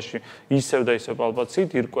შემთხვევაში ისევ და ისევ პალპაციით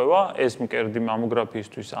ირკვევა ეს მკერდი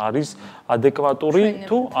მამოგრაფიისთვის არის ადეკვატური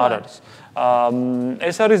თუ არ არის.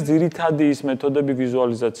 ეს არის ძირითადი ის მეთოდები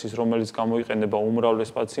ვიზუალიზაციის, რომელიც გამოიყენება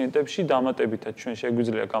უმრავლეს პაციენტებში, დამატებითად ჩვენ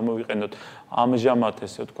შეგვიძლია გამოვიყენოთ ამჟამად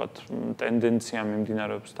ესე ვთქვათ ტენდენცია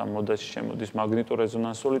მიმდინარეობს და მოდაში შემოდის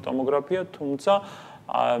მაგნიტორეზონანსული ტომოგრაფია, თუმცა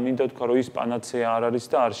მინდა თქვა, რომ ის პანაცეა არ არის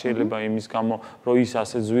და არ შეიძლება იმის გამო, რომ ის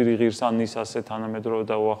ასე ძვირი ღირს ან ის ასე თანამედროვე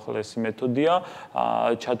და უახლესი მეთოდია,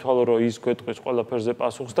 ჩათვალო, რომ ის გვეტყვის ყველაფერზე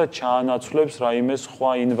პასუხს და ჩაანაცვლებს რაიმე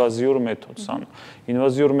სხვა ინვაზიურ მეთოდს. ანუ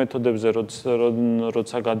ინვაზიურ მეთოდებზე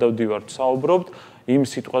როცა გადავდივართ, საუბრობთ იმ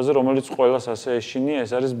სიტყვაზე, რომელიც ყველას ასე ეშინია,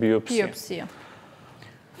 ეს არის ბიოპსია. ბიოპსია.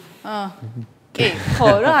 კი,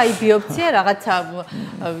 ხო, რა, აი ბიოპსია რაღაცა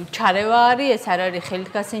ჩარევა არის, ეს არ არის ხელით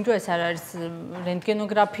გასინჯვა, ეს არ არის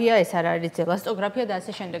რენტგენოგრაფია, ეს არ არის ელასტოგრაფია და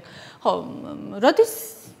ასე შემდეგ. ხო, როდის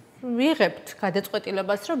ვიღებთ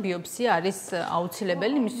გადაწყვეტილებას, რომ ბიოპსია არის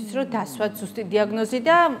აუცილებელი იმისთვის, რომ დასვათ ზუსტი დიაგნოზი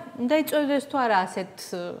და უნდა იწვევდეს თუ არა ასეთ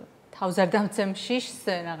თავზარდამცემ შიშს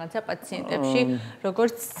რაღაცა პაციენტებში,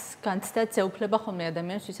 როგორც განცდაც ეუფლება ხოლმე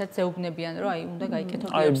ადამიანს, ვისაც ეუბნებიან, რომ აი უნდა გაიკეთო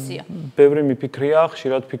ბიოპსია. ბევრი მიფიქრია,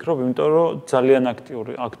 ხშირად ფიქრობ, იმიტომ რომ ძალიან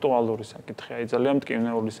აქტუალური საკითხია, აი ძალიან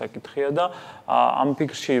მტკივნეული საკითხია და ამ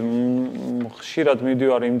ფიქრში ხშირად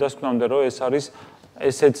მივდივარ იმ დასკვნამდე, რომ ეს არის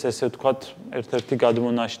ესეც ესე ვთქვათ, ერთ-ერთი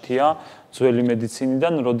გადმონაშთია ძველი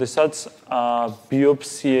მედიცინიდან, როდესაც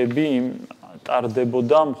ბიოპსიები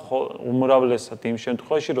ტარდებოდა უმრავლესად იმ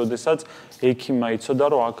შემთხვევაში, როდესაც ექიმმა იცოდა,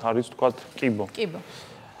 რომ აქ არის ვთქვათ კიბო. კიბო.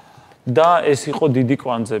 და ეს იყო დიდი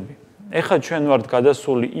კვანძები. ეხლა ჩვენ ვართ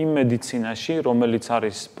გადასული იმ მედიცინაში, რომელიც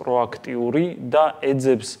არის პროაქტიული და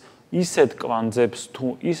ეძებს ისეთ კვანძებს თუ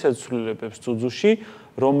ისეთ ცვლილებებს ძუძუში,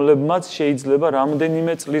 რომლებმაც შეიძლება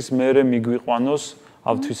რამდენიმე წლის მერე მიგვიყვანოს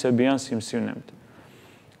ავთვისებიან სიმსივნემდე.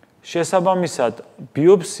 შესაბამისად,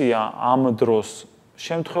 ბიოპსია ამ დროს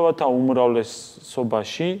შემთხვევათა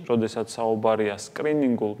უმრავლესობაში, როდესაც საუბარია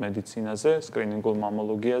სკრინინგულ მედიცინაზე, სკრინინგულ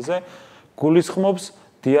მამოლოგიაზე, გულისხმობს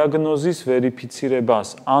დიაგნოზის ვერიფიცირებას.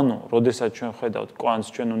 ანუ, როდესაც ჩვენ ხედავთ კვანძს,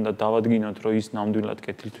 ჩვენ უნდა დავადგინოთ, რომ ის ნამდვილად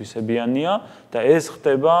კეთილთვისებიანია და ეს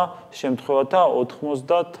ხდება შემთხვევათა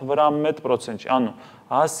 98%-ში. ანუ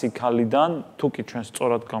 100 ქალიდან, თუ კი ჩვენ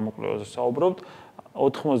სწორად გამოკვლევაზე საუბრობთ,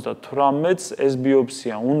 98-ს ეს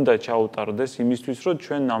ბიოპსია უნდა ჩაუტარდეს იმისთვის, რომ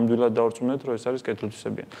ჩვენ ნამდვილად დავრწმუნდეთ, რომ ეს არის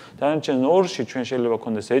კეთილთვისებიანი. დანარჩენ 2-ში ჩვენ შეიძლება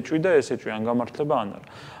გქონდეს ეჭვი და ეს ეჭვი ან გამართლება ან არა.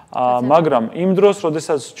 მაგრამ იმ დროს,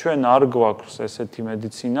 როდესაც ჩვენ არ გვაქვს ესეთი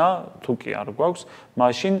მედიცინა, თუ კი არ გვაქვს,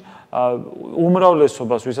 მაშინ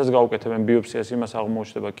უმრავლესობას, ვისაც გავუკეთებენ ბიოპსიას, იმას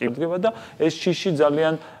აღმოუჩნდება კიბდგება და ეს შიში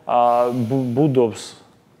ძალიან ბუდობს.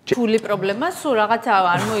 ფული პრობლემა, სულ რაღაცა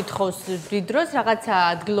არ მოითხოვს დიდ დროს, რაღაცა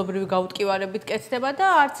ადგილობრივი გაუტკივარებით კეთდება და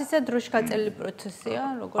არც ისე დროში გაწელილი პროცესია,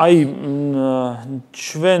 როგორც აი,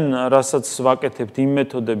 ჩვენ რასაც ვაკეთებთ იმ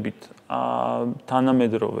მეთოდებით,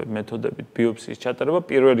 თანამედროვე მეთოდებით ბიოპსიის ჩატარება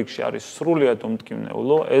პირველ რიგში არის სრულიად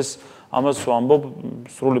უმტკივნეულო, ეს ამას ვამბობ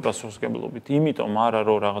სრული პასუხისმგებლობით. იმიტომ არა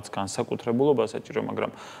რომ რაღაც განსაკუთრებულობა საჭირო,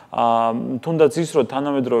 მაგრამ თუნდაც ის რომ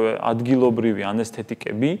თანამედროვე ადგილობრივი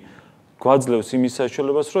ანესთეტიკები გვაძლევს იმის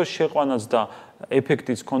საშუალებას, რომ შეყვანაც და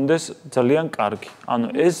ეფექტიც კონდეს ძალიან კარგი.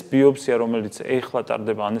 ანუ ეს ბიოპსია, რომელიც ეხლა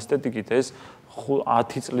ტარდება ანესთეტიკით, ეს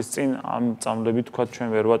 10 წლის წინ ამ წამლებით თქვა ჩვენ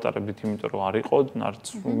ვერ ვატარებდით, იმიტომ რომ არ იყო არც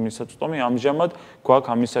მისაწვდომი, ამჟამად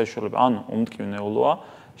გვაქვს ამის საშუალება. ანუ უმტკივნეულოა.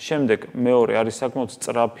 შემდეგ მეორე არის საკმაოდ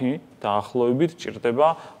სწრაფი და ახლოვებით ჭირდება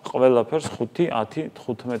ყველაფერს 5, 10,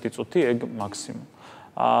 15 წუთი ეგ მაქსიმუმ.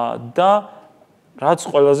 და რაც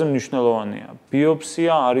ყველაზე მნიშვნელოვანია,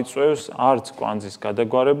 ბიოპსია არ იწვევს არც კვანძის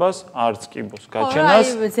გადაგვარებას, არც კიბოს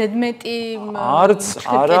გაჩენას. აი, ზედმეტი არც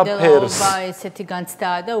არაფერს ესეთი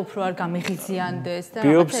განცდაა და უფრო არ გამიღიზიანდეს და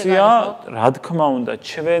ბიოპსია, რა თქმა უნდა,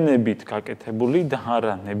 ჩვენებით გაკეთებული და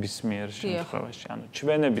არა ნებისმიერ შემთხვევაში. ანუ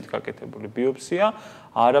ჩვენებით გაკეთებული ბიოპსია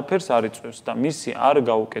არაფერს არ იწვევს და მისი არ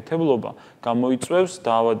გაუკეთებლობა გამოიწვევს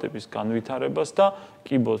დაავადების განვითარებას და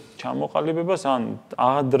კიბოს ჩამოყალიბებას ან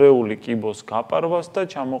ადრეული კიბოს გაპარვას და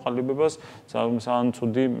ჩამოყალიბებას ძალიან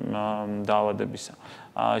ცუდი დაავადებისა.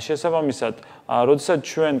 შესაბამისად, როდესაც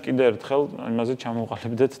ჩვენ კიდე ერთხელ იმაზე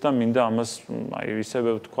ჩამოყალიბდეთ და მინდა ამას აი ისევე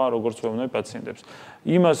ვთქვა, როგორც ვეუბნები პაციენტებს.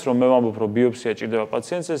 იმას რომ მე ვამბობ, რომ ბიოპსია ჭირდება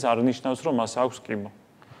პაციენტს, ეს არ ნიშნავს, რომ მას აქვს კიბო.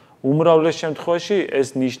 უმრავლეს შემთხვევაში ეს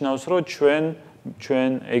ნიშნავს, რომ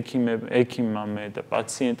ჩვენ ექიმმა მე და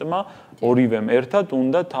პაციენტმა ორივემ ერთად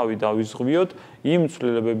უნდა თავი დავიზღვიოთ იმ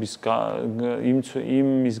ცვლილებების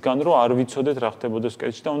იმისგან რომ არ ვიცოდეთ რა ხდებოდა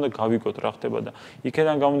სკეჩში და უნდა გავიგოთ რა ხდება და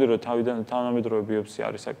იქიდან გამომდინარე რომ თავიდან თანამედროვე ბიოპსია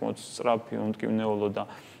არის საკმაოდ სწრაფი, უმტკივნეულო და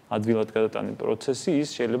ადვილად გადატანილი პროცესი,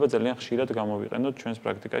 ის შეიძლება ძალიან ხშირად გამოვიყენოთ ჩვენს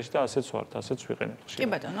პრაქტიკაში და ასეც ვართ, ასეც ვიყენებთ ხშირად. კი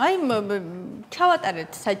ბატონო, აი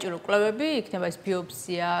ჩავატარეთ საჭირო კვლევები, იქნება ეს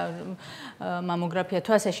ბიოპსია, მამოგრაფია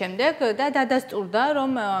თუ ასე შემდეგ და დადასტურდა,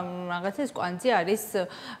 რომ რაღაცა ეს კვანძი არის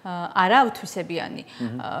არა უთვისებიანი.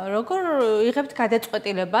 როგორ იღებთ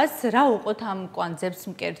გადაწყვეტილებას, რა უყოთ ამ კვანძებს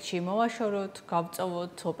მკერდში, მოვაშოროთ,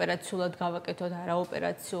 გავწოვოთ, ოპერაციულად გავაკეთოთ,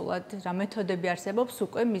 არაოპერაციულად, რა მეთოდები არსებობს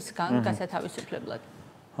უკვე მისგან გასათავისუფლებლად?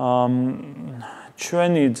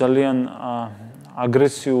 ჩვენი ძალიან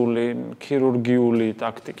აგრესიული ქირურგიული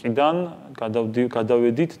ტაქტიკიდან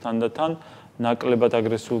გადავედით თანდათან ნაკლებად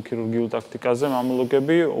აგრესიულ ქირურგიულ ტაქტიკაზე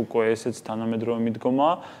მამულოგები, უკვე ესეც თანამედროვე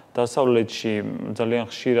მიდგომაა. დასავლეთში ძალიან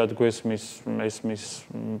ხშირად ესმის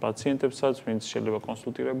პაციენტებსაც, ვინც შეიძლება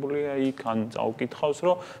კონსულტირებულია იქ, ან წაუკითხავს,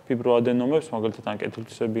 რომ ფიბროადენომებს, მაგალითად ან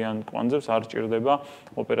კეთილთვისებიან კვანძებს არ ჭირდება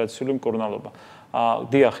ოპერაციული მკურნალობა.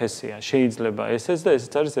 დიახ, ესეა, შეიძლება ესეც და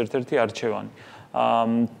ესეც არის ერთ-ერთი არჩევანი.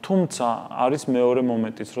 თუმცა არის მეორე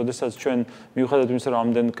მომენტიც, როდესაც ჩვენ მიუხედავად იმისა, რომ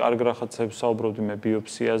ამდენ კარგ რაღაცებს საუბრობდი მე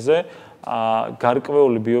ბიოპსიაზე,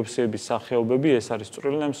 გარკვეული ბიოპსიების სახეობები, ეს არის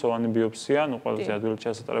წვრილნემსოვანი ბიოპსია, ну ყველაზე ადვილად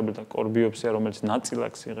ჩასატარებელი და კორ ბიოპსია, რომელიც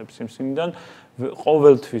ნაწილაკს იღებს იმ სიმიდან,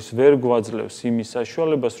 ყოველთვის ვერ გვაძლევს იმის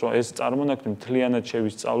საშუალებას, რომ ეს წარმონაქმნი მთლიანად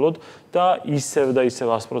შევისწავლოთ და ისევ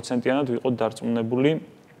 100%-იანად ვიყოთ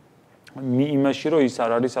დარწმუნებული იმაში, რომ ის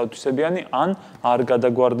არ არის ავთვისებიანი, ან არ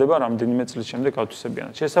გადაგვარდება რამდენიმე წლის შემდეგ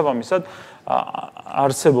ავთვისებიანად. შესაბამისად,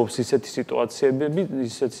 არსებობს ისეთი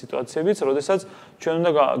სიტუაციებიც, როდესაც ჩვენ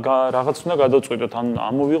უნდა რაღაც უნდა გადავწყვიტოთ, ან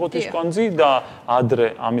ამოვიღოთ ის კვანძი და ადრე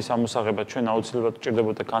ამის ამოსაღებად ჩვენ აუცილებლად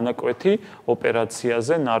გვჭირდებოდა განაკვეთი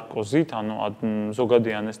ოპერაციაზე, ნარკოზით, ანუ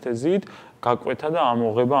ზოგადი ანესთეზიით, გაკვეთა და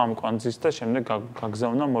ამოღება ამ კვანძის და შემდეგ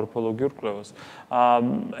გაგზავნა მორფოლოგიურ კვლევას.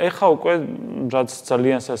 ეხლა უკვე რაც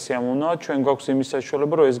ძალიან სასიამოვნოა, ჩვენ გვაქვს იმის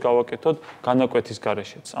საშუალება, რომ ეს გავაკეთოთ განაკვეთის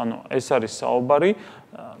გარეშეც. ანუ ეს არის საუბარი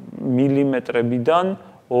მილიმეტრებიდან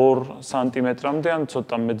 2 სანტიმეტრამდე ან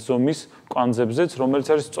ცოტა მეტ ზომის კვანძებზეც, რომელიც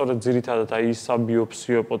არის სწორედ ძირითადად აი ის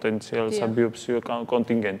საბიოპსიო პოტენციალი, საბიოპსიო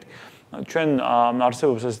კონტინგენტი. ჩვენ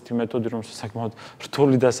არსებობს ესეთი მეთოდი, რომელსაც საკმაოდ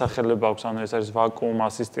რთული დასახელება აქვს, ანუ ეს არის ვაკუუმ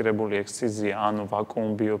ასისტირებული ექსციზია, ანუ ვაკუუმ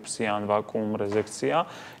ბიოპსია, ან ვაკუუმ რეზექცია,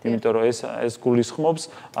 იმიტომ რომ ეს გულისხმობს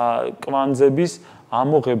კვანძების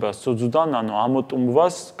ამოღებას სუძუდან, ანუ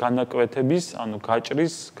ამოტუმვას განაკვეთების, ანუ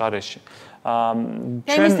გაჭრის გარეშე.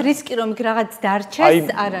 ჩემს რისკი რომ რაღაც დარჩეს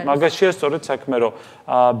არ არის. მაგაშია სწორედ საქმე, რომ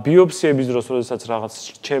ბიოპსიების დროს, როდესაც რაღაც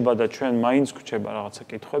რჩება და ჩვენ მაინც გვჩება რაღაცა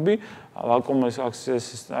კითხვები, ვაკუუმ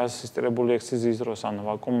ასისტირებული ექსციზიის დროს, ანუ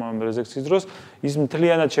ვაკუუმ რეზექციის დროს, ის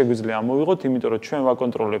მთლიანად შეგვიძლია ამოვიღოთ, იმიტომ რომ ჩვენ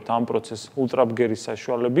ვაკონტროლებთ ამ პროცესს ულტრაბგერის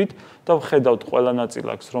საშუალებით და ვხედავთ ყველა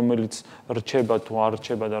ნაწილაკს, რომელიც რჩება თუ არ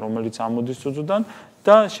რჩება და რომელიც ამოდის სუძუდან.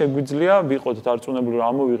 და შეგვიძლია ვიყოთ დარწმუნებული, რომ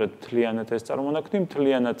ამოვიღეთ მთლიანად ეს წარმონაქმნი,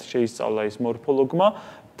 მთლიანად შეისწავლა ის მორფოლოგმა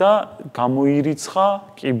და გამოირიცხა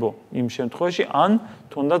კიბო იმ შემთხვევაში, ან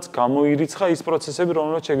თუნდაც გამოირიცხა ის პროცესები,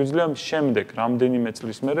 რომელსაც შეგვიძლია შემდეგ რამდენიმე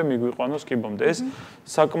წლის მერე მიგვიყვანოს კიბომდე. ეს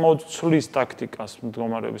საკმაოდ ცვლის ტაქტიკას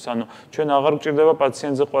მდგომარეობის. ანუ ჩვენ აღარ გვჭირდება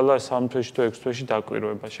პაციენტზე ყველა 3 თვეში თუ 6 თვეში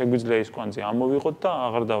დაკვირვება. შეგვიძლია ის კვანძი ამოვიღოთ და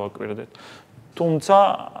აღარ დავაკვირდეთ. თუმცა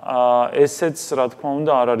ესეც რა თქმა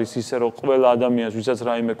უნდა არ არის ისე რომ ყველა ადამიანს ვისაც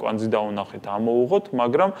რაიმე კვანძი დაუნახეთ ამოუღოთ,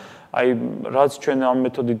 მაგრამ აი რაც ჩვენ ამ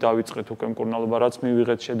მეთოდით დავიწყეთ უკვე მკურნალობა, რაც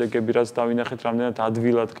მივიღეთ შედეგები, რაც დავინახეთ რამდენად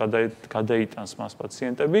ადვილად გადაიტანს მას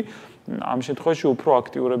პაციენტები, ამ შემთხვევაში უფრო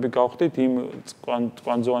აქტიურები გავხდით იმ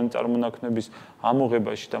კვანძოვანი წარმონაქმნების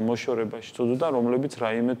ამოღებაში და მოშორებაში სუძუდან, რომლებიც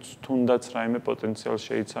თუნდაც რაიმე პოტენციალს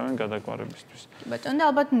შეიცავენ გადაგვარებისთვის. ბატონო,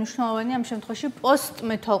 ალბათ მნიშვნელოვანია ამ შემთხვევაში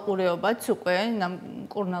პოსტმეთვალყურეობაც უკვე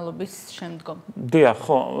მკურნალობის შემდგომ. დიახ,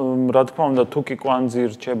 ხო, რა თქმა უნდა, თუ კი კვანძი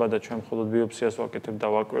რჩება და ჩვენ მხოლოდ ბიოფსიას ვაკეთებთ და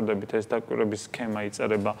ვაკვირდებით, ეს დაკვირვების სქემა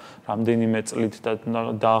იწერება რამდენიმე წლით და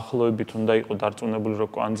დაახლოებით უნდა იყოს დარწმუნებული, რომ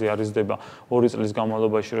კვანძი არიზდება 2 წლის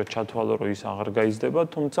განმავლობაში, რომ ჩათვალო, რომ ის აღარ გაიზრდება,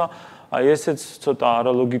 თუმცა აი ესეც ცოტა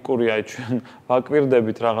არალოგიკურია, ჩვენ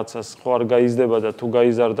ვაკვირდებით რაღაცას, ხო არ გაიზრდება და თუ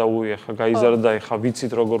გაიზარდა, ეხა გაიზარდა, ეხა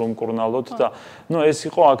ვიცით როგორ უმკურნალოთ და ეს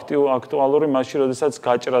იყო აქტუალური მაშინ, როდესაც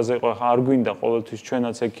გაჭრაზე იყო, ახლა არ გვინდა ყოველთვის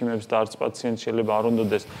ჩვენაც ექიმებს და არც პაციენტს შეიძლება არ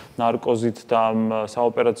უნდადეს ნარკოზით და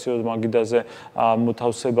საოპერაციო მაგიდაზე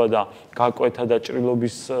მოთავსება და გაკვეთა და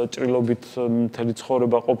ჭრილობით მთელი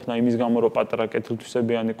ცხოვრება ყოფნა იმის გამო, რომ პატარა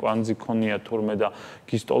კეთილთვისებიანი კვანძი ქონია თურმე და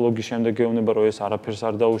გისტოლოგი შემდეგ ეუბნება, რომ ეს არაფერს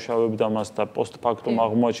არ დაუშავებდა მას და პოსტფაქტუმ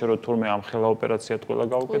აღმოაჩენ, რომ თურმე ამ ხელა ოპერაციად ყველა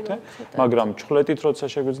გავუკეთე, მაგრამ ჩხლეტით როცა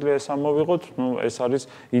შეგვიძლია ეს ამოვიღოთ, ეს არის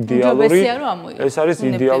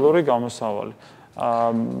იდეალური გამოსავალი.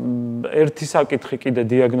 ერთი საკითხი კიდე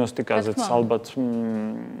დიაგნოსტიკაზეც ალბათ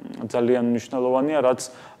ძალიან მნიშვნელოვანია, რაც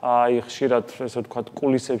ხშირად ესე ვთქვათ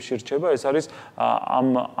კულისებში რჩება, ეს არის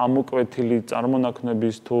ამოკვეთილი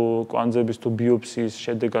წარმონაქმნების თუ კვანძების თუ ბიოფსიის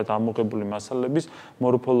შედეგად ამოღებული მასალების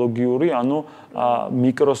მორფოლოგიური, ანუ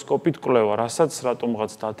მიკროსკოპით კვლევა, რასაც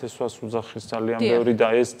რატომღაც დათესვას უძახის ძალიან ბევრი და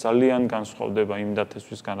ეს ძალიან განსხვავდება იმ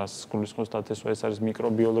დათესვისგან, რაც გულისხმობს დათესვა, ეს არის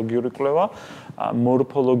მიკრობიოლოგიური კვლევა,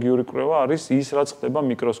 მორფოლოგიური კვლევა არის ის, რაც ხდება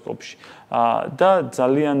მიკროსკოპში. და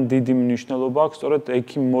ძალიან დიდი მნიშვნელობა აქვს სწორედ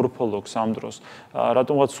ექიმ მორფოლოგს ამ დროს.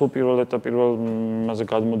 რატომღაც სულ პირველ იმაზე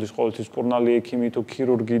გადმოდის ყოველთვის მკურნალი ექიმი თუ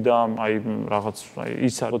ქირურგი და აი რაღაც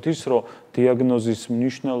ის რომ დიაგნოზის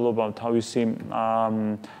მნიშვნელობა თავისი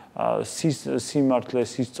სიმართლე,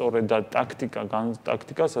 სისწორე და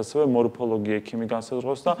ტაქტიკას ასევე მორფოლოგი ექიმი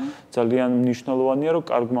განსაზღვრავს და ძალიან მნიშვნელოვანია, რომ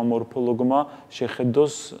კარგმა მორფოლოგმა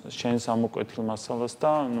შეხედოს შენს ამოკვეთილ მასალას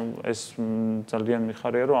და ეს ძალიან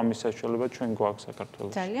მიხარია, რომ ამის საშუალება ჩვენ გვაქვს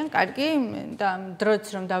საქართველოში. ძალიან კარგი და დროც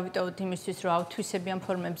რომ დავიტოვოთ იმისთვის, რომ ავთვისებიან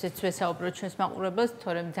ფორმებზეც ვესაუბროთ ჩვენს მაყურებელს,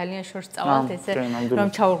 თორემ ძალიან შორს წავალთ ესე რომ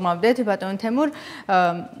ჩაუღმავდეთ ბატონ თემურ.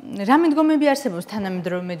 რა მიდგომები არსებობს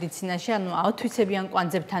თანამედროვე მედიცინაში, ანუ ავთვისებიან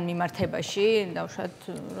კვანძებთან მიმართებაში, დავუშვათ,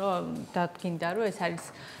 რომ დადგინდა, რომ ეს არის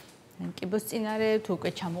კიბოსწინარე, თუ უკვე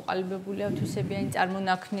ჩამოყალიბებული ავთვისებიანი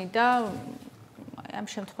წარმონაქმნი და ამ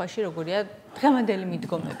შემთხვევაში როგორია დღევანდელი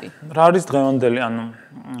მიდგომები? რა არის დღევანდელი? ანუ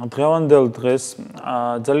დღევანდელ დღეს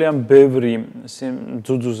ძალიან ბევრი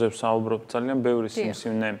ძუძუზებს საუბრობ, ძალიან ბევრი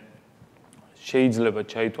სიმსივნე შეიძლება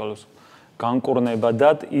ჩაითვალოს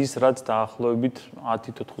განკურნებადად ის, რაც დაახლოებით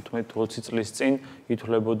 10-15-20 წლის წინ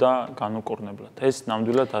ითვლებოდა განუკურნებლად. ეს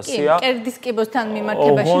ნამდვილად ასეა. კერდის კიბოსთან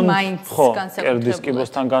მიმართებაში მაინც განსაკუთრებით. კერდის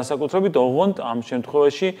კიბოსთან განსაკუთრებით, ოღონდ ამ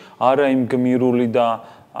შემთხვევაში არა იმ გმირული და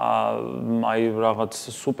აი რაღაც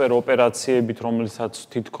სუპერ ოპერაციებით, რომელსაც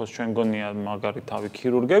თითქოს ჩვენ გონია მაგარი თავი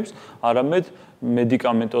ქირურგებს, არამედ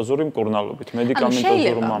მედიკამენტოზური მკურნალობით.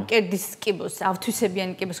 მედიკამენტოზურმა კერდის კიბოს,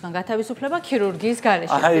 ავთვისებიანი კიბოსგან გათავისუფლება ქირურგიის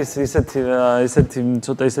გარეშე. აი ესეთი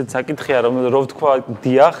ცოტა ისეთი საკითხია, რომ ვთქვა,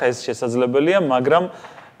 დიახ, ეს შესაძლებელია, მაგრამ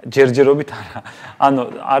ჯერჯერობით არა. ანუ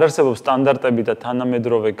არ არსებობს სტანდარტები და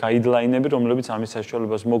თანამედროვე გაიდლაინები, რომლებიც ამის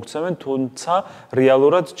საშუალებას მოგცემენ, თუმცა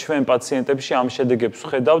რეალურად ჩვენ პაციენტებში ამ შედეგებს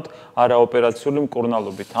ვხედავთ არაოპერაციული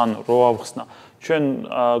მკურნალობით. ანუ რო ავხსნა ჩვენ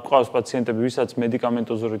ყავს პაციენტები, ვისაც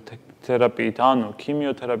მედიკამენტოზური თერაპიით, ანუ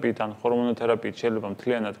ქიმიოთერაპიით, ან ჰორმონოთერაპიით შეიძლება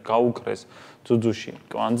მთლიანად გაუკრეს ძუძუში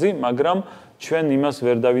კვანძი, მაგრამ ჩვენ იმას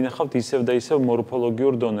ვერ დავინახავთ ისევ და ისევ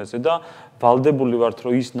მორფოლოგიურ დონეზე და ვალდებული ვართ,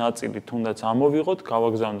 რომ ის ნაწილი თუნდაც ამოვიღოთ,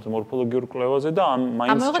 გავაგზავნოთ მორფოლოგიურ კვლევაზე და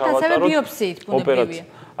მაინც ჩავატაროთ ოპერაცია.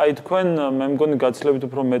 აი თქვენ მე მგონი გაცილებით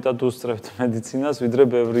უფრო მეტად უსწრებთ მედიცინას, ვიდრე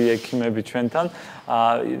ბევრი ექიმები ჩვენთან.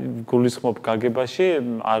 გულისხმობ გაგებაში,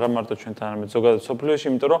 არა მარტო ჩვენთან, არამედ ზოგადად სოფლიოში,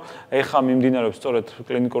 იმიტომ რომ ეხა მიმდინარეობს სწორედ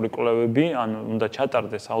კლინიკური კვლევები, ანუ უნდა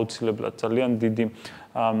ჩატარდეს აუცილებლად ძალიან დიდი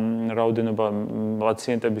რაოდენობა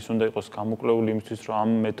პაციენტების უნდა იყოს გამოკვლეული იმისთვის, რომ ამ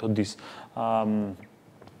მეთოდის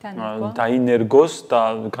დაინერგოს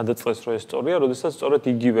და გადაწყდეს, რომ ეს სწორია, როდესაც სწორედ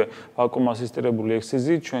იგივე ვაკუუმ ასისტირებული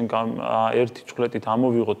ექსციზიით ჩვენ ერთი ჩხლეტით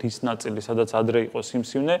ამოვიღოთ ის ნაწილი, სადაც ადრე იყო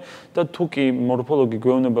სიმსივნე და თუ კი მორფოლოგი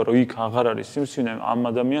გვეუბნება, რომ იქ აღარ არის სიმსივნე, ამ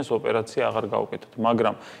ადამიანს ოპერაცია აღარ გავუკეთოთ,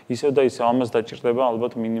 მაგრამ ისევ და ისევ ამას დაჭირდება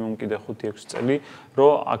ალბათ მინიმუმ კიდე 5-6 წელი,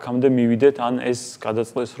 რომ აქამდე მივიდეთ, ან ეს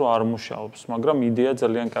გადაწყდეს, რომ არ მუშაობს, მაგრამ იდეა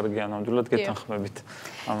ძალიან კარგია, ნამდვილად გეთანხმებით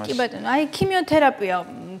ამაში. კი ბატონო, აი ქიმიოთერაპია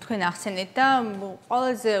თქვენ ახსენეთ და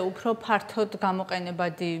ყველაზე უფრო ფართოდ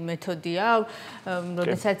გამოყენებადი მეთოდია,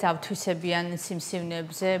 როდესაც ავთვისებიან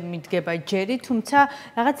სიმსივნეებზე მიდგება ჯერი, თუმცა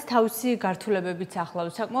რაღაც თავისი გართულებებიც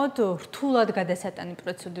ახლავს. საკმაოდ რთულად გადასატანი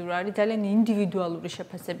პროცედურა არის, ძალიან ინდივიდუალური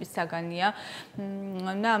შეფასების საგანია.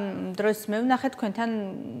 და ამ დროს მე ვნახე თქვენთან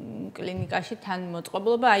კლინიკაში თან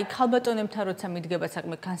მოწყობილობა, აი ქალბატონებთან როცა მიდგება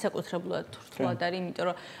საქმე განსაკუთრებულად რთულად არის, იმიტომ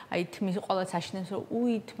რომ აი თმის ყველა საშინელს რომ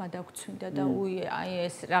უი თმა დაგცვინდა და უი აი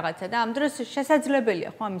ეს რაღაცა და ამ დროს შესაძლებელია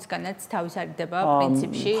ხო ამისგანაც თავის არიდება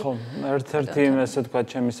პრინციპში. ხო, ერთ-ერთი ესე თქვა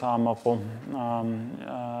ჩემი საამაყო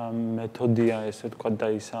მეთოდია ესე თქვა და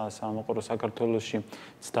ისა საამაყო საქართველოში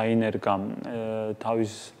დაინერგა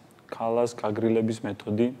თავის ქალას გაგრილების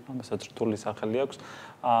მეთოდი, ამასაც რთული სახელი აქვს,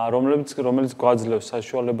 რომელიც გვაძლევს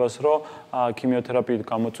საშუალებას, რომ ქიმიოთერაპიით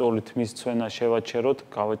გამოწვეული თმის ცვენა შევაჩეროთ,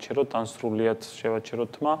 გავაჩეროთ ან სრულიად შევაჩეროთ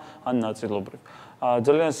თმა, ან ნაწილობრივ.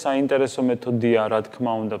 ძალიან საინტერესო მეთოდია, რა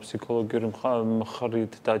თქმა უნდა, ფსიქოლოგიური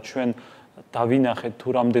მხრით და ჩვენ დავინახეთ თუ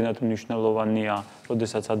რამდენად მნიშვნელოვანია,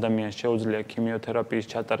 როდესაც ადამიანს შეუძლია ქიმიოთერაპიის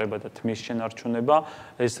ჩატარება და თმის შენარჩუნება,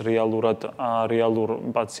 ეს რეალურ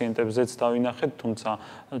პაციენტებზეც დავინახეთ, თუმცა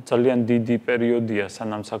ძალიან დიდი პერიოდია,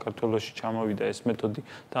 სანამ საქართველოში ჩამოვიდა ეს მეთოდი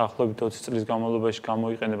დაახლოებით 20 წლის განმავლობაში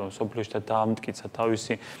გამოიყენება მსოფლიოში და დაამტკიცა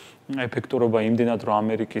თავისი ეფექტურობა იმდენად, რომ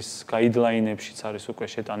ამერიკის გაიდლაინებშიც არის უკვე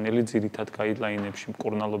შეტანილი, ძირითად გაიდლაინებში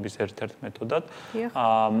მკურნალობის ერთ-ერთ მეთოდად.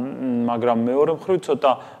 მაგრამ მეორე მხრივ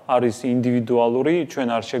ცოტა არის ინდივიდუალური, ჩვენ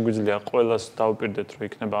არ შეგვიძლია ყველას დავუპირდეთ, რომ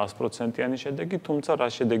იქნება 100%-იანი შედეგი, თუმცა რა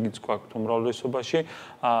შედეგიც გვაქვს უმრავლესობაში,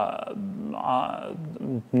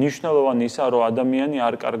 მნიშვნელოვანი ისაა, რომ ადამიანი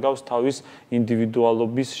არ კარგავს თავის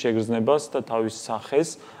ინდივიდუალობის შეგრძნებას და თავის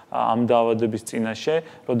სახეს ამ დაავადების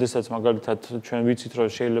წინაშე, როდესაც მაგალითად ჩვენ ვიცით, რომ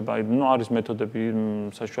შეიძლება, არის მეთოდები,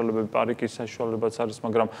 საშუალებები, პარიკის საშუალებაც არის,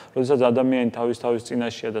 მაგრამ როდესაც ადამიანი თავის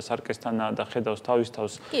წინაშეა და სარკესთანაა და ხედავს თავის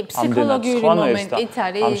თავს ამდენად სხვანაირს და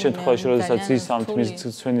ამ შემთხვევაში, როდესაც ის ამ თმის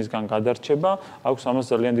ცვენისგან გადარჩება, აქვს ამას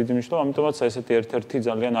ძალიან დიდი მნიშვნელობა, ამიტომაც ესეთი ერთ-ერთი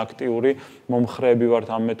ძალიან აქტიური მომხრეები ვართ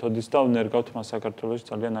ამ მეთოდის და ვნერგავთ მას საქართველოში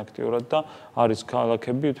ძალიან აქტიურად და არის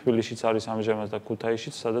ქალაქები, თბილისშიც არის ამჟამად და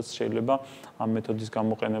ქუთაისშიც, სადაც შეიძლება ამ მეთოდის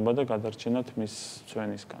გამოყენება და გადარჩენა თმის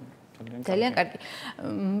ცვენისგან. ძალიან კარგი.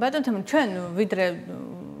 ბატონო, ჩვენ ვიდრე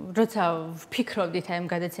როცა ვფიქრობდით აი ამ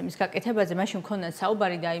გადაცემის გაკეთებაზე, მაშინ მქონდა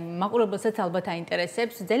საუბარი და აი მაყურებელსაც ალბათ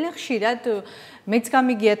აინტერესებს. ძალიან ხშირად მეც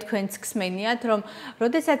გამიგია თქვენც გსმენიათ, რომ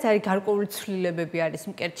როდესაც არის გარკვეული ცვლილებები არის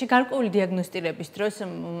მკერდში, გარკვეული დიაგნოსტირების დროს,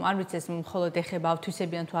 არ ვიცი ეს მხოლოდ ეხება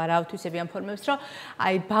ავთვისებიან თუ არა ავთვისებიან ფორმებს, რომ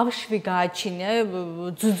აი ბავშვი გააჩინე,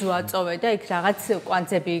 ძუძუ აწოვე და იქ რაღაც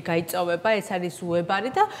კვანძები გაიწოვება, ეს არის უებარი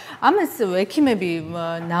და ამას ექიმები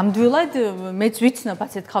ნამდვილად მეც ვიცნობ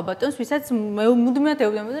ასეთ ქალბატონს, ვისაც მე მუდმივად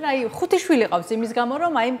ეუბნება, რომ აი 5 შვილი ყავს იმის გამო,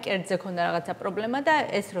 რომ აი მკერდზე ქონდა რაღაცა პრობლემა და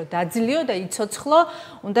ეს რომ დაძლიო და იცოცხლო,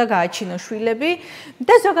 უნდა გააჩინო შვილები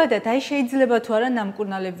და ზოგადად აი შეიძლება თუ არა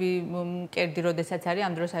ნამკურნალები მკერდი, როდესაც არის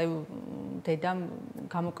ამ დროს აი დედამ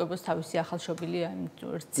გამოკვებოს თავისი ახალშობილი აი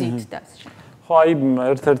რძით და ასე შემდეგ. ხო, აი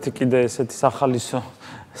ერთ-ერთი კიდე ესეთი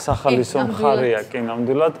სახალისო მხარეა კი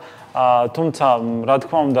ნამდვილად. თუმცა რა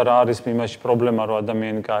თქმა უნდა რა არის იმაში პრობლემა რომ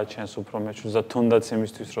ადამიანი გააჩენს უფრო მეჩვენს და თუნდაც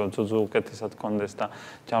იმისთვის რომ ძუძუ უკეთესად კონდეს და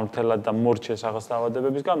ჯანმრთელად და მორჩეს რაღაც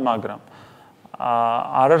დაავადებებისგან, მაგრამ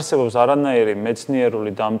არ არსებობს არანაირი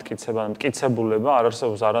მეცნიერული დამტკიცებულება, არ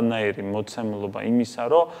არსებობს არანაირი მოცემულობა იმისა,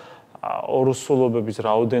 რომ ორსულობების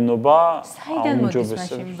რაოდენობა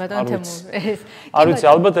აუმჯობესებს. არ ვიცი,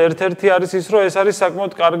 ალბათ ერთ-ერთი არის ის, რომ ეს არის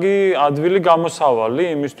საკმაოდ კარგი ადვილი გამოსავალი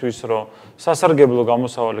იმისთვის, რომ სასარგებლო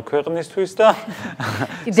გამოსავალი ქვეყნისთვის და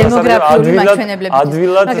დემოგრაფიული მაჩვენებლებით.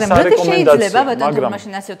 ადვილად სარეკომენდაციო, მაგრამ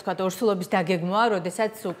მაშინ ასე ვთქვათ, ორსულობის დაგეგმვა,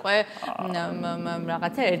 როდესაც უკვე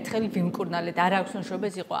რაღაცა ერთხელ ვიმკურნალეთ, არ აქვს მნიშვნელობა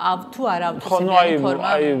ეს იყო თუ არა ავთვისებიანი ფორმა.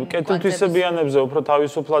 აი, კეთილთვისებიანებზე უფრო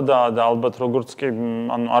თავისუფლადაა და ალბათ როგორც კი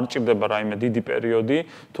ანუ არ ჭირდება რაიმე დიდი პერიოდი,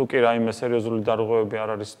 თუ კი რაიმე სერიოზული დარღვევები არ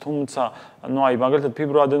არის, თუმცა აი მაგალითად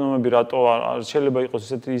ფიბროადენომები რატო შეიძლება იყოს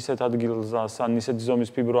ისეთ ადგილსან ისეთი ზომის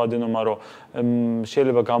ფიბროადენომა, რომ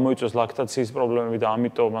შეიძლება გამოიწვიოს ლაქტაციის პრობლემები და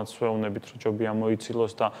ამიტომაც ვეუბნებით, რომ ჯობია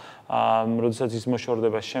მოიცილოს და როდესაც ის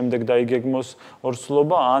მოშორდება, შემდეგ დაიგეგმოს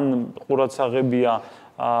ორსულობა, ან ყურადსაღებია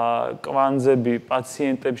კვანძები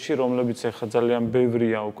პაციენტებში, რომლებიც ახლა ძალიან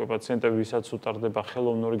ბევრია უკვე პაციენტები, ვისაც უტარდება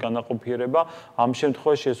ხელოვნური განაყოფიერება, ამ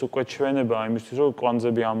შემთხვევაში ეს უკვე ჩვენება იმისთვის, რომ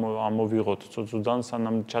კვანძები ამოვიღოთ ძუძუდან,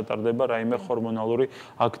 სანამ ჩატარდება რაიმე ჰორმონალური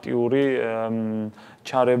აქტიური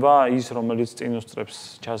ჩარევა, ის რომელიც წინ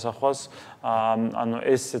უსწრებს ჩასახვას, ანუ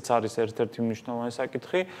ესეც არის ერთ-ერთი მნიშვნელოვანი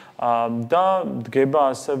საკითხი და დგება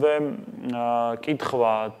ასევე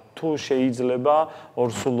კითხვა თუ შეიძლება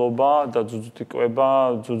ორსულობა და ძუძუთიკება,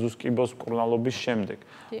 ძუძუს კიბოს მკურნალობის შემდეგ.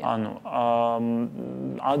 ანუ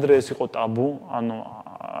ადრე ეს იყო ტაბუ, ანუ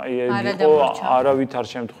იყო არავითარ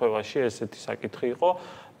შემთხვევაში ესეთი საკითხი იყო.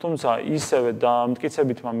 თუმცა ისევე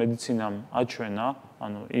დამტკიცებითმა მედიცინამ აჩვენა,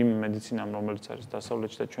 ანუ იმ მედიცინამ, რომელიც არის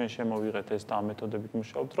დასავლეთში და ჩვენ შემოვიღეთ ეს და ამ მეთოდებით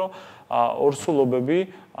მუშაობთ, რომ ორსულობები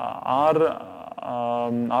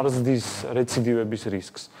არ ზრდის რეციდივების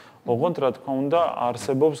რისკს. ოღონდ რა თქმა უნდა,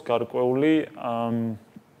 არსებობს გარკვეული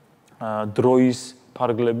დროის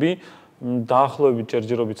ფარგლები, დაახლოებით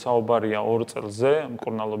ჯერჯერობით საუბარია 2 წელზე,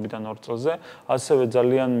 მკურნალობიდან 2 წელზე, ასევე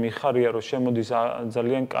ძალიან მიხარია, რომ შემოდის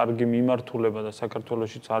ძალიან კარგი მიმართულება და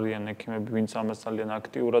საქართველოშიც არიან ექიმები, ვინც ამას ძალიან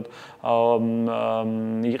აქტიურად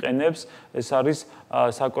იყენებს. ეს არის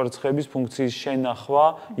საკვერცხების ფუნქციის შენახვა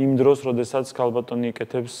იმ დროს, როდესაც ქალბატონი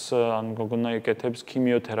იკეთებს, ან გოგონა იკეთებს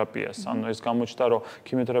ქიმიოთერაპიას. ანუ ეს გამოჩნდა, რომ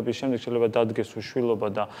ქიმიოთერაპიის შემდეგ შეიძლება დადგეს უშვილობა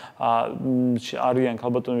და არიან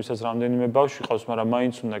ქალბატონებისაც რამდენიმე ბავშვი ყავს, მაგრამ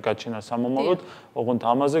მაინც უნდა გაჩენა სამომავლოდ, ოღონდ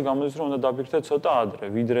ამაზე გამოდის, რომ უნდა დაფიქრდეთ ცოტა ადრე,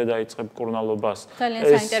 ვიდრე დაიწყებ მკურნალობას.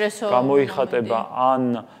 ეს გამოიხატება ან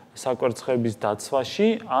საკვერცხების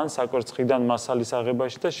დაცვაში, ან საკვერცხიდან მასალის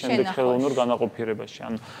აღებაში და შემდეგ ხელოვნურ განაყოფიერებაში.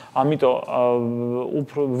 ანუ ამიტომ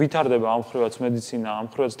უფრო ვითარდება ამ ხრივაც მედიცინა, ამ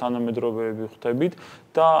ხრივაც თანამედროვეები ხვდებით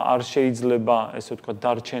და არ შეიძლება, ესე ვთქვათ,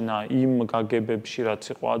 დარჩენა იმ გაგებებში, რაც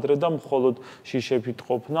იყო ადრე და მხოლოდ შიშებით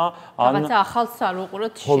ყოფნა, ან რაღაცა ახალს არ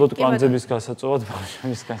უყუროთ მხოლოდ კვანძების გასაწევად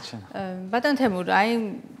ბავშვების გაჩენა. ბატონ თემურ,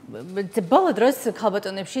 ბოლო დროს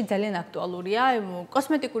ქალბატონებში ძალიან აქტუალურია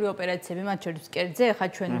კოსმეტიკური ოპერაციები, მათ შორის კერძზე, ახლა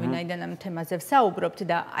ჩვენ ვინაიდან ამ თემაზე ვსაუბრობთ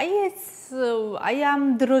და აი ამ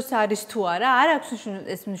დროს არის თუ არა, არ აქვს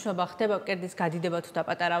ეს მნიშვნელობა ხდება კერძის გადიდება თუ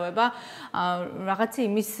დაპატარავება, რაღაცა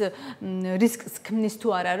იმის რისკს ქმნის თუ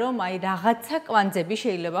არა, რომ აი რაღაცა კვანძები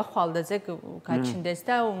შეიძლება ხვალდაზე გაჩნდეს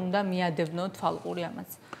და უნდა მიადევნო თვალყური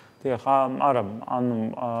ამას. დიახ, არა, ანუ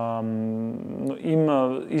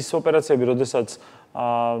ის ოპერაციები, როდესაც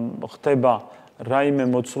ხდება რაიმე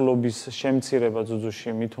მოცულობის შემცირება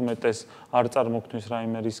ძუძუში, მით უმეტეს არ წარმოქმნის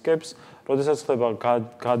რაიმე რისკებს, როდესაც ხდება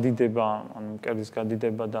გადიდება, ანუ კერძის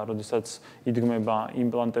გადიდება და როდესაც იდგმება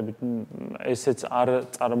იმპლანტები, ესეც არ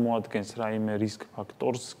წარმოადგენს რაიმე რისკ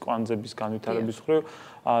ფაქტორს კვანძების განვითარების მხრივ.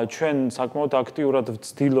 ჩვენ საკმაოდ აქტიურად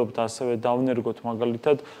ვცდილობთ ასევე დავნერგოთ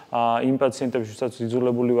მაგალითად იმ პაციენტებს, ვისაც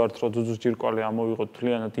იძულებული ვართ, რომ ძუძუს ჯირკვალი ამოვიღოთ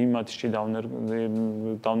თლიანად იმ მათში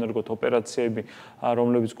დავნერგოთ ოპერაციები,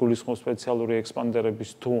 რომლებიც გულისხმობს სპეციალური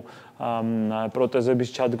ექსპანდერების თუ პროტეზების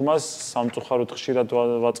ჩადგმას. სამწუხაროდ ხშირად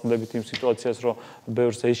ვაწყდებით იმ სიტუაციას, რომ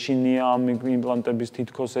ბევრს ეშინია ამ იმპლანტების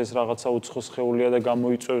თითქოს ეს რაღაცა უცხო სხეულია და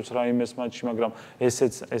გამოიწვევს რაიმეს მათში, მაგრამ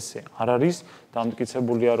ესე არ არის.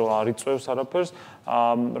 დამტკიცებულია, რომ არ იწვევს არაფერს.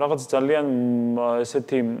 რაღაც ძალიან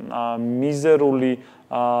ესეთი მიზერული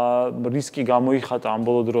რისკი გამოიხატა ამ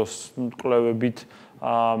ბოლო დროს კვლევებით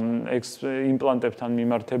იმპლანტებთან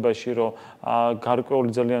მიმართებაში, რომ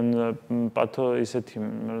გარკვეული ძალიან ისეთი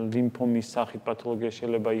ლიმფომის სახით პათოლოგია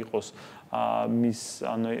შეიძლება იყოს მის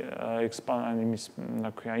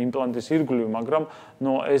იმპლანტის ირგვლივ, მაგრამ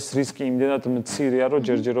ეს რისკი იმდენად მცირეა, რომ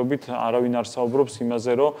ჯერჯერობით არავინ არ საუბრობს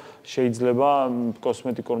იმაზე, რომ შეიძლება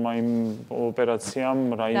კოსმეტიკურმა იმ ოპერაციამ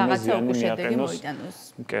რაიმე ზიანი მიაყენოს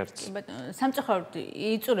კერძს. სამწუხაროდ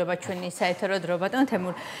იწურება ჩვენი საეთერო დრო, ბატონ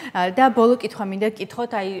თემურ, და ბოლო კითხვა მინდა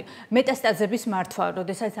გკითხოთ, აი მეტასტაზების მართვა,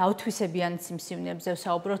 როდესაც ავთვისებიან სიმსივნეებზე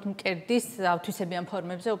ვსაუბრობთ, მკერდის ავთვისებიან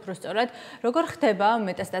ფორმებზე, უფრო სწორად, როგორ ხდება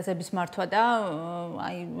მეტასტაზების მართვა და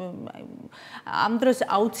აი ამ დროს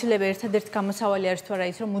აუცილებელი ერთადერთი გამოსავალი არის თუ არა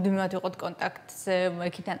ის, რომ მუდმივად ვიყოთ კონტაქტზე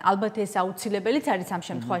ექიმთან. ალბათ ეს აუცილებელიც არის ამ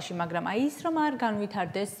შემთხვევაში, მაგრამ აი ის რომ არ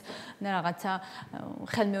განვითარდეს და რაღაცა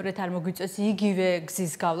ხელმეორედ არ მოგვიწევს იგივე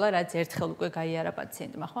გზის გავლა, რაც ერთხელ უკვე გაიარა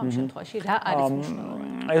პაციენტმა, ხო, ამ შემთხვევაში რა არის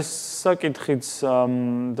მნიშვნელოვანი? ეს საკითხიც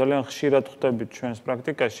ძალიან ხშირად ხვდებით ჩვენს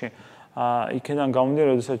პრაქტიკაში. იქიდან გამომდინარე,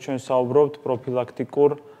 როდესაც ჩვენ საუბრობთ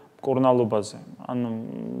პროფილაქტიკურ მკურნალობაზე. ანუ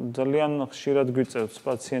ძალიან ხშირად გვიწევს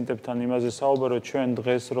პაციენტებთან იმაზე საუბარი, რომ ჩვენ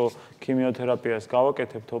დღეს რო ქიმიოთერაპიას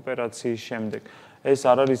გავაკეთებთ ოპერაციის შემდეგ, ეს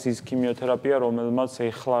არ არის ის ქიმიოთერაპია, რომელმაც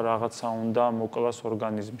ეხლა რაღაცა უნდა მოკლას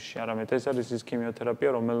ორგანიზმში, არამედ ეს არის ის ქიმიოთერაპია,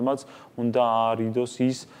 რომელმაც უნდა აარიდოს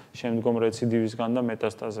ის შემდგომ რეციდივისგან და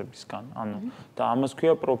მეტასტაზებისგან. ანუ და ამას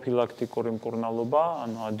ქვია პროფილაქტიკური მკურნალობა,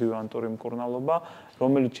 ანუ ადიუვანტური მკურნალობა,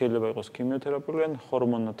 რომელიც შეიძლება იყოს ქიმიოთერაპიული ან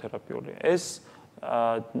ჰორმონოთერაპიული.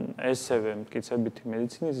 ესევე მტკიცებითი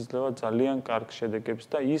მედიცინის იძლევა ძალიან კარგ შედეგებს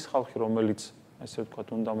და ის ხალხი, რომელიც ესე ვთქვათ,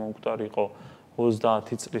 უნდა მომკვდარიყო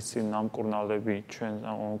 30 წლის წინ ნამკურნალები ჩვენ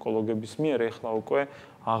ონკოლოგების მიერ, ეხლა უკვე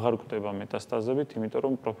აღარ გვხვდება მეტასტაზებით, იმიტომ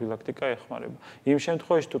რომ პროფილაქტიკა ეხმარება. იმ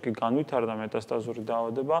შემთხვევაში თუ კი განვითარდა მეტასტაზური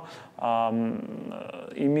დაავადება,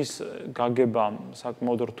 იმის გაგება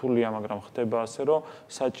საკმაოდ რთულია, მაგრამ ხდება ასე, რომ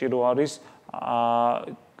საჭირო არის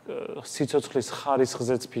სიცოცხლის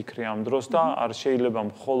ხარისხზეც ფიქრი ამ დროს და არ შეიძლება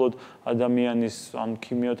მხოლოდ ადამიანის ან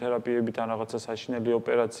ქიმიოთერაპიებით ან რაღაცა საშინელი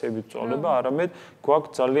ოპერაციებით წვალება, არამედ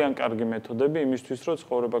გვაქვს ძალიან კარგი მეთოდები იმისთვის, რომ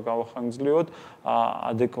ცხოვრება გავახანგრძლივოთ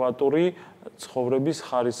ადეკვატური ცხოვრების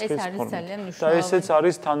ხარისხის ფორმით. და ესეც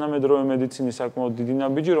არის თანამედროვე მედიცინის საკმაოდ დიდი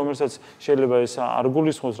ნაბიჯი, რომელსაც შეიძლება ეს არ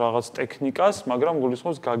გულისხმობს რაღაც ტექნიკას, მაგრამ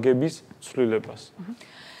გულისხმობს გაგების ცვლილებას.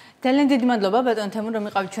 ძალიან დიდი მადლობა ბატონ თემურ რომ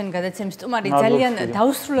იყავით ჩვენი გადაცემის სტუმარი. ძალიან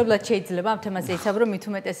დაუსრულებლად შეიძლება ამ თემაზე ისაუბრო, მით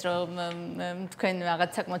უმეტეს რომ თქვენ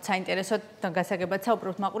რაღაც საკმაოდ საინტერესო გასაგებად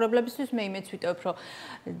საუბრობთ მაყურებლებისთვის. მე იმეც ვიტყობ, რომ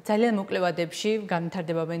ძალიან მოკლე ვადებში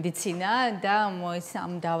განვითარდება მედიცინა და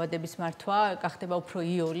ამ დაავადების მართვა გახდება უფრო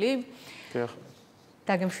იოლი. დიახ.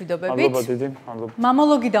 დაგემშვიდობებით. მადლობა დიდი, მადლობა.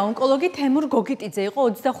 მამოლოგი და ონკოლოგი თემურ გოგიტიძე იყო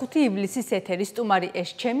 25 ივლისის ეთერის სტუმარი. ეს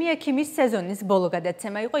ჩემი ექიმის სეზონის ბოლო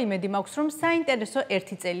გადაცემა იყო. იმედი მაქვს, რომ საინტერესო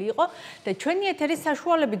ერთი წელი იყო და ჩვენი ეთერის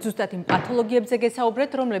საშუალებით ზუსტად იმ პათოლოგიებზე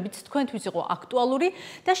გესაუბრეთ, რომლებიც თქვენთვის იყო აქტუალური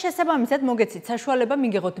და შესაბამისად მოგეცით საშუალება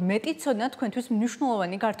მიგიღოთ მეტი ცოდნა თქვენთვის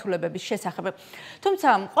მნიშვნელოვანი გართულებების შესახებ. თუმცა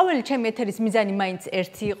ყოველი ჩემი ეთერის მიზანი მაინც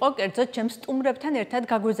ერთი იყო, კერძოდ ჩემს სტუმრებთან ერთად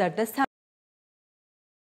გაგვეზარდა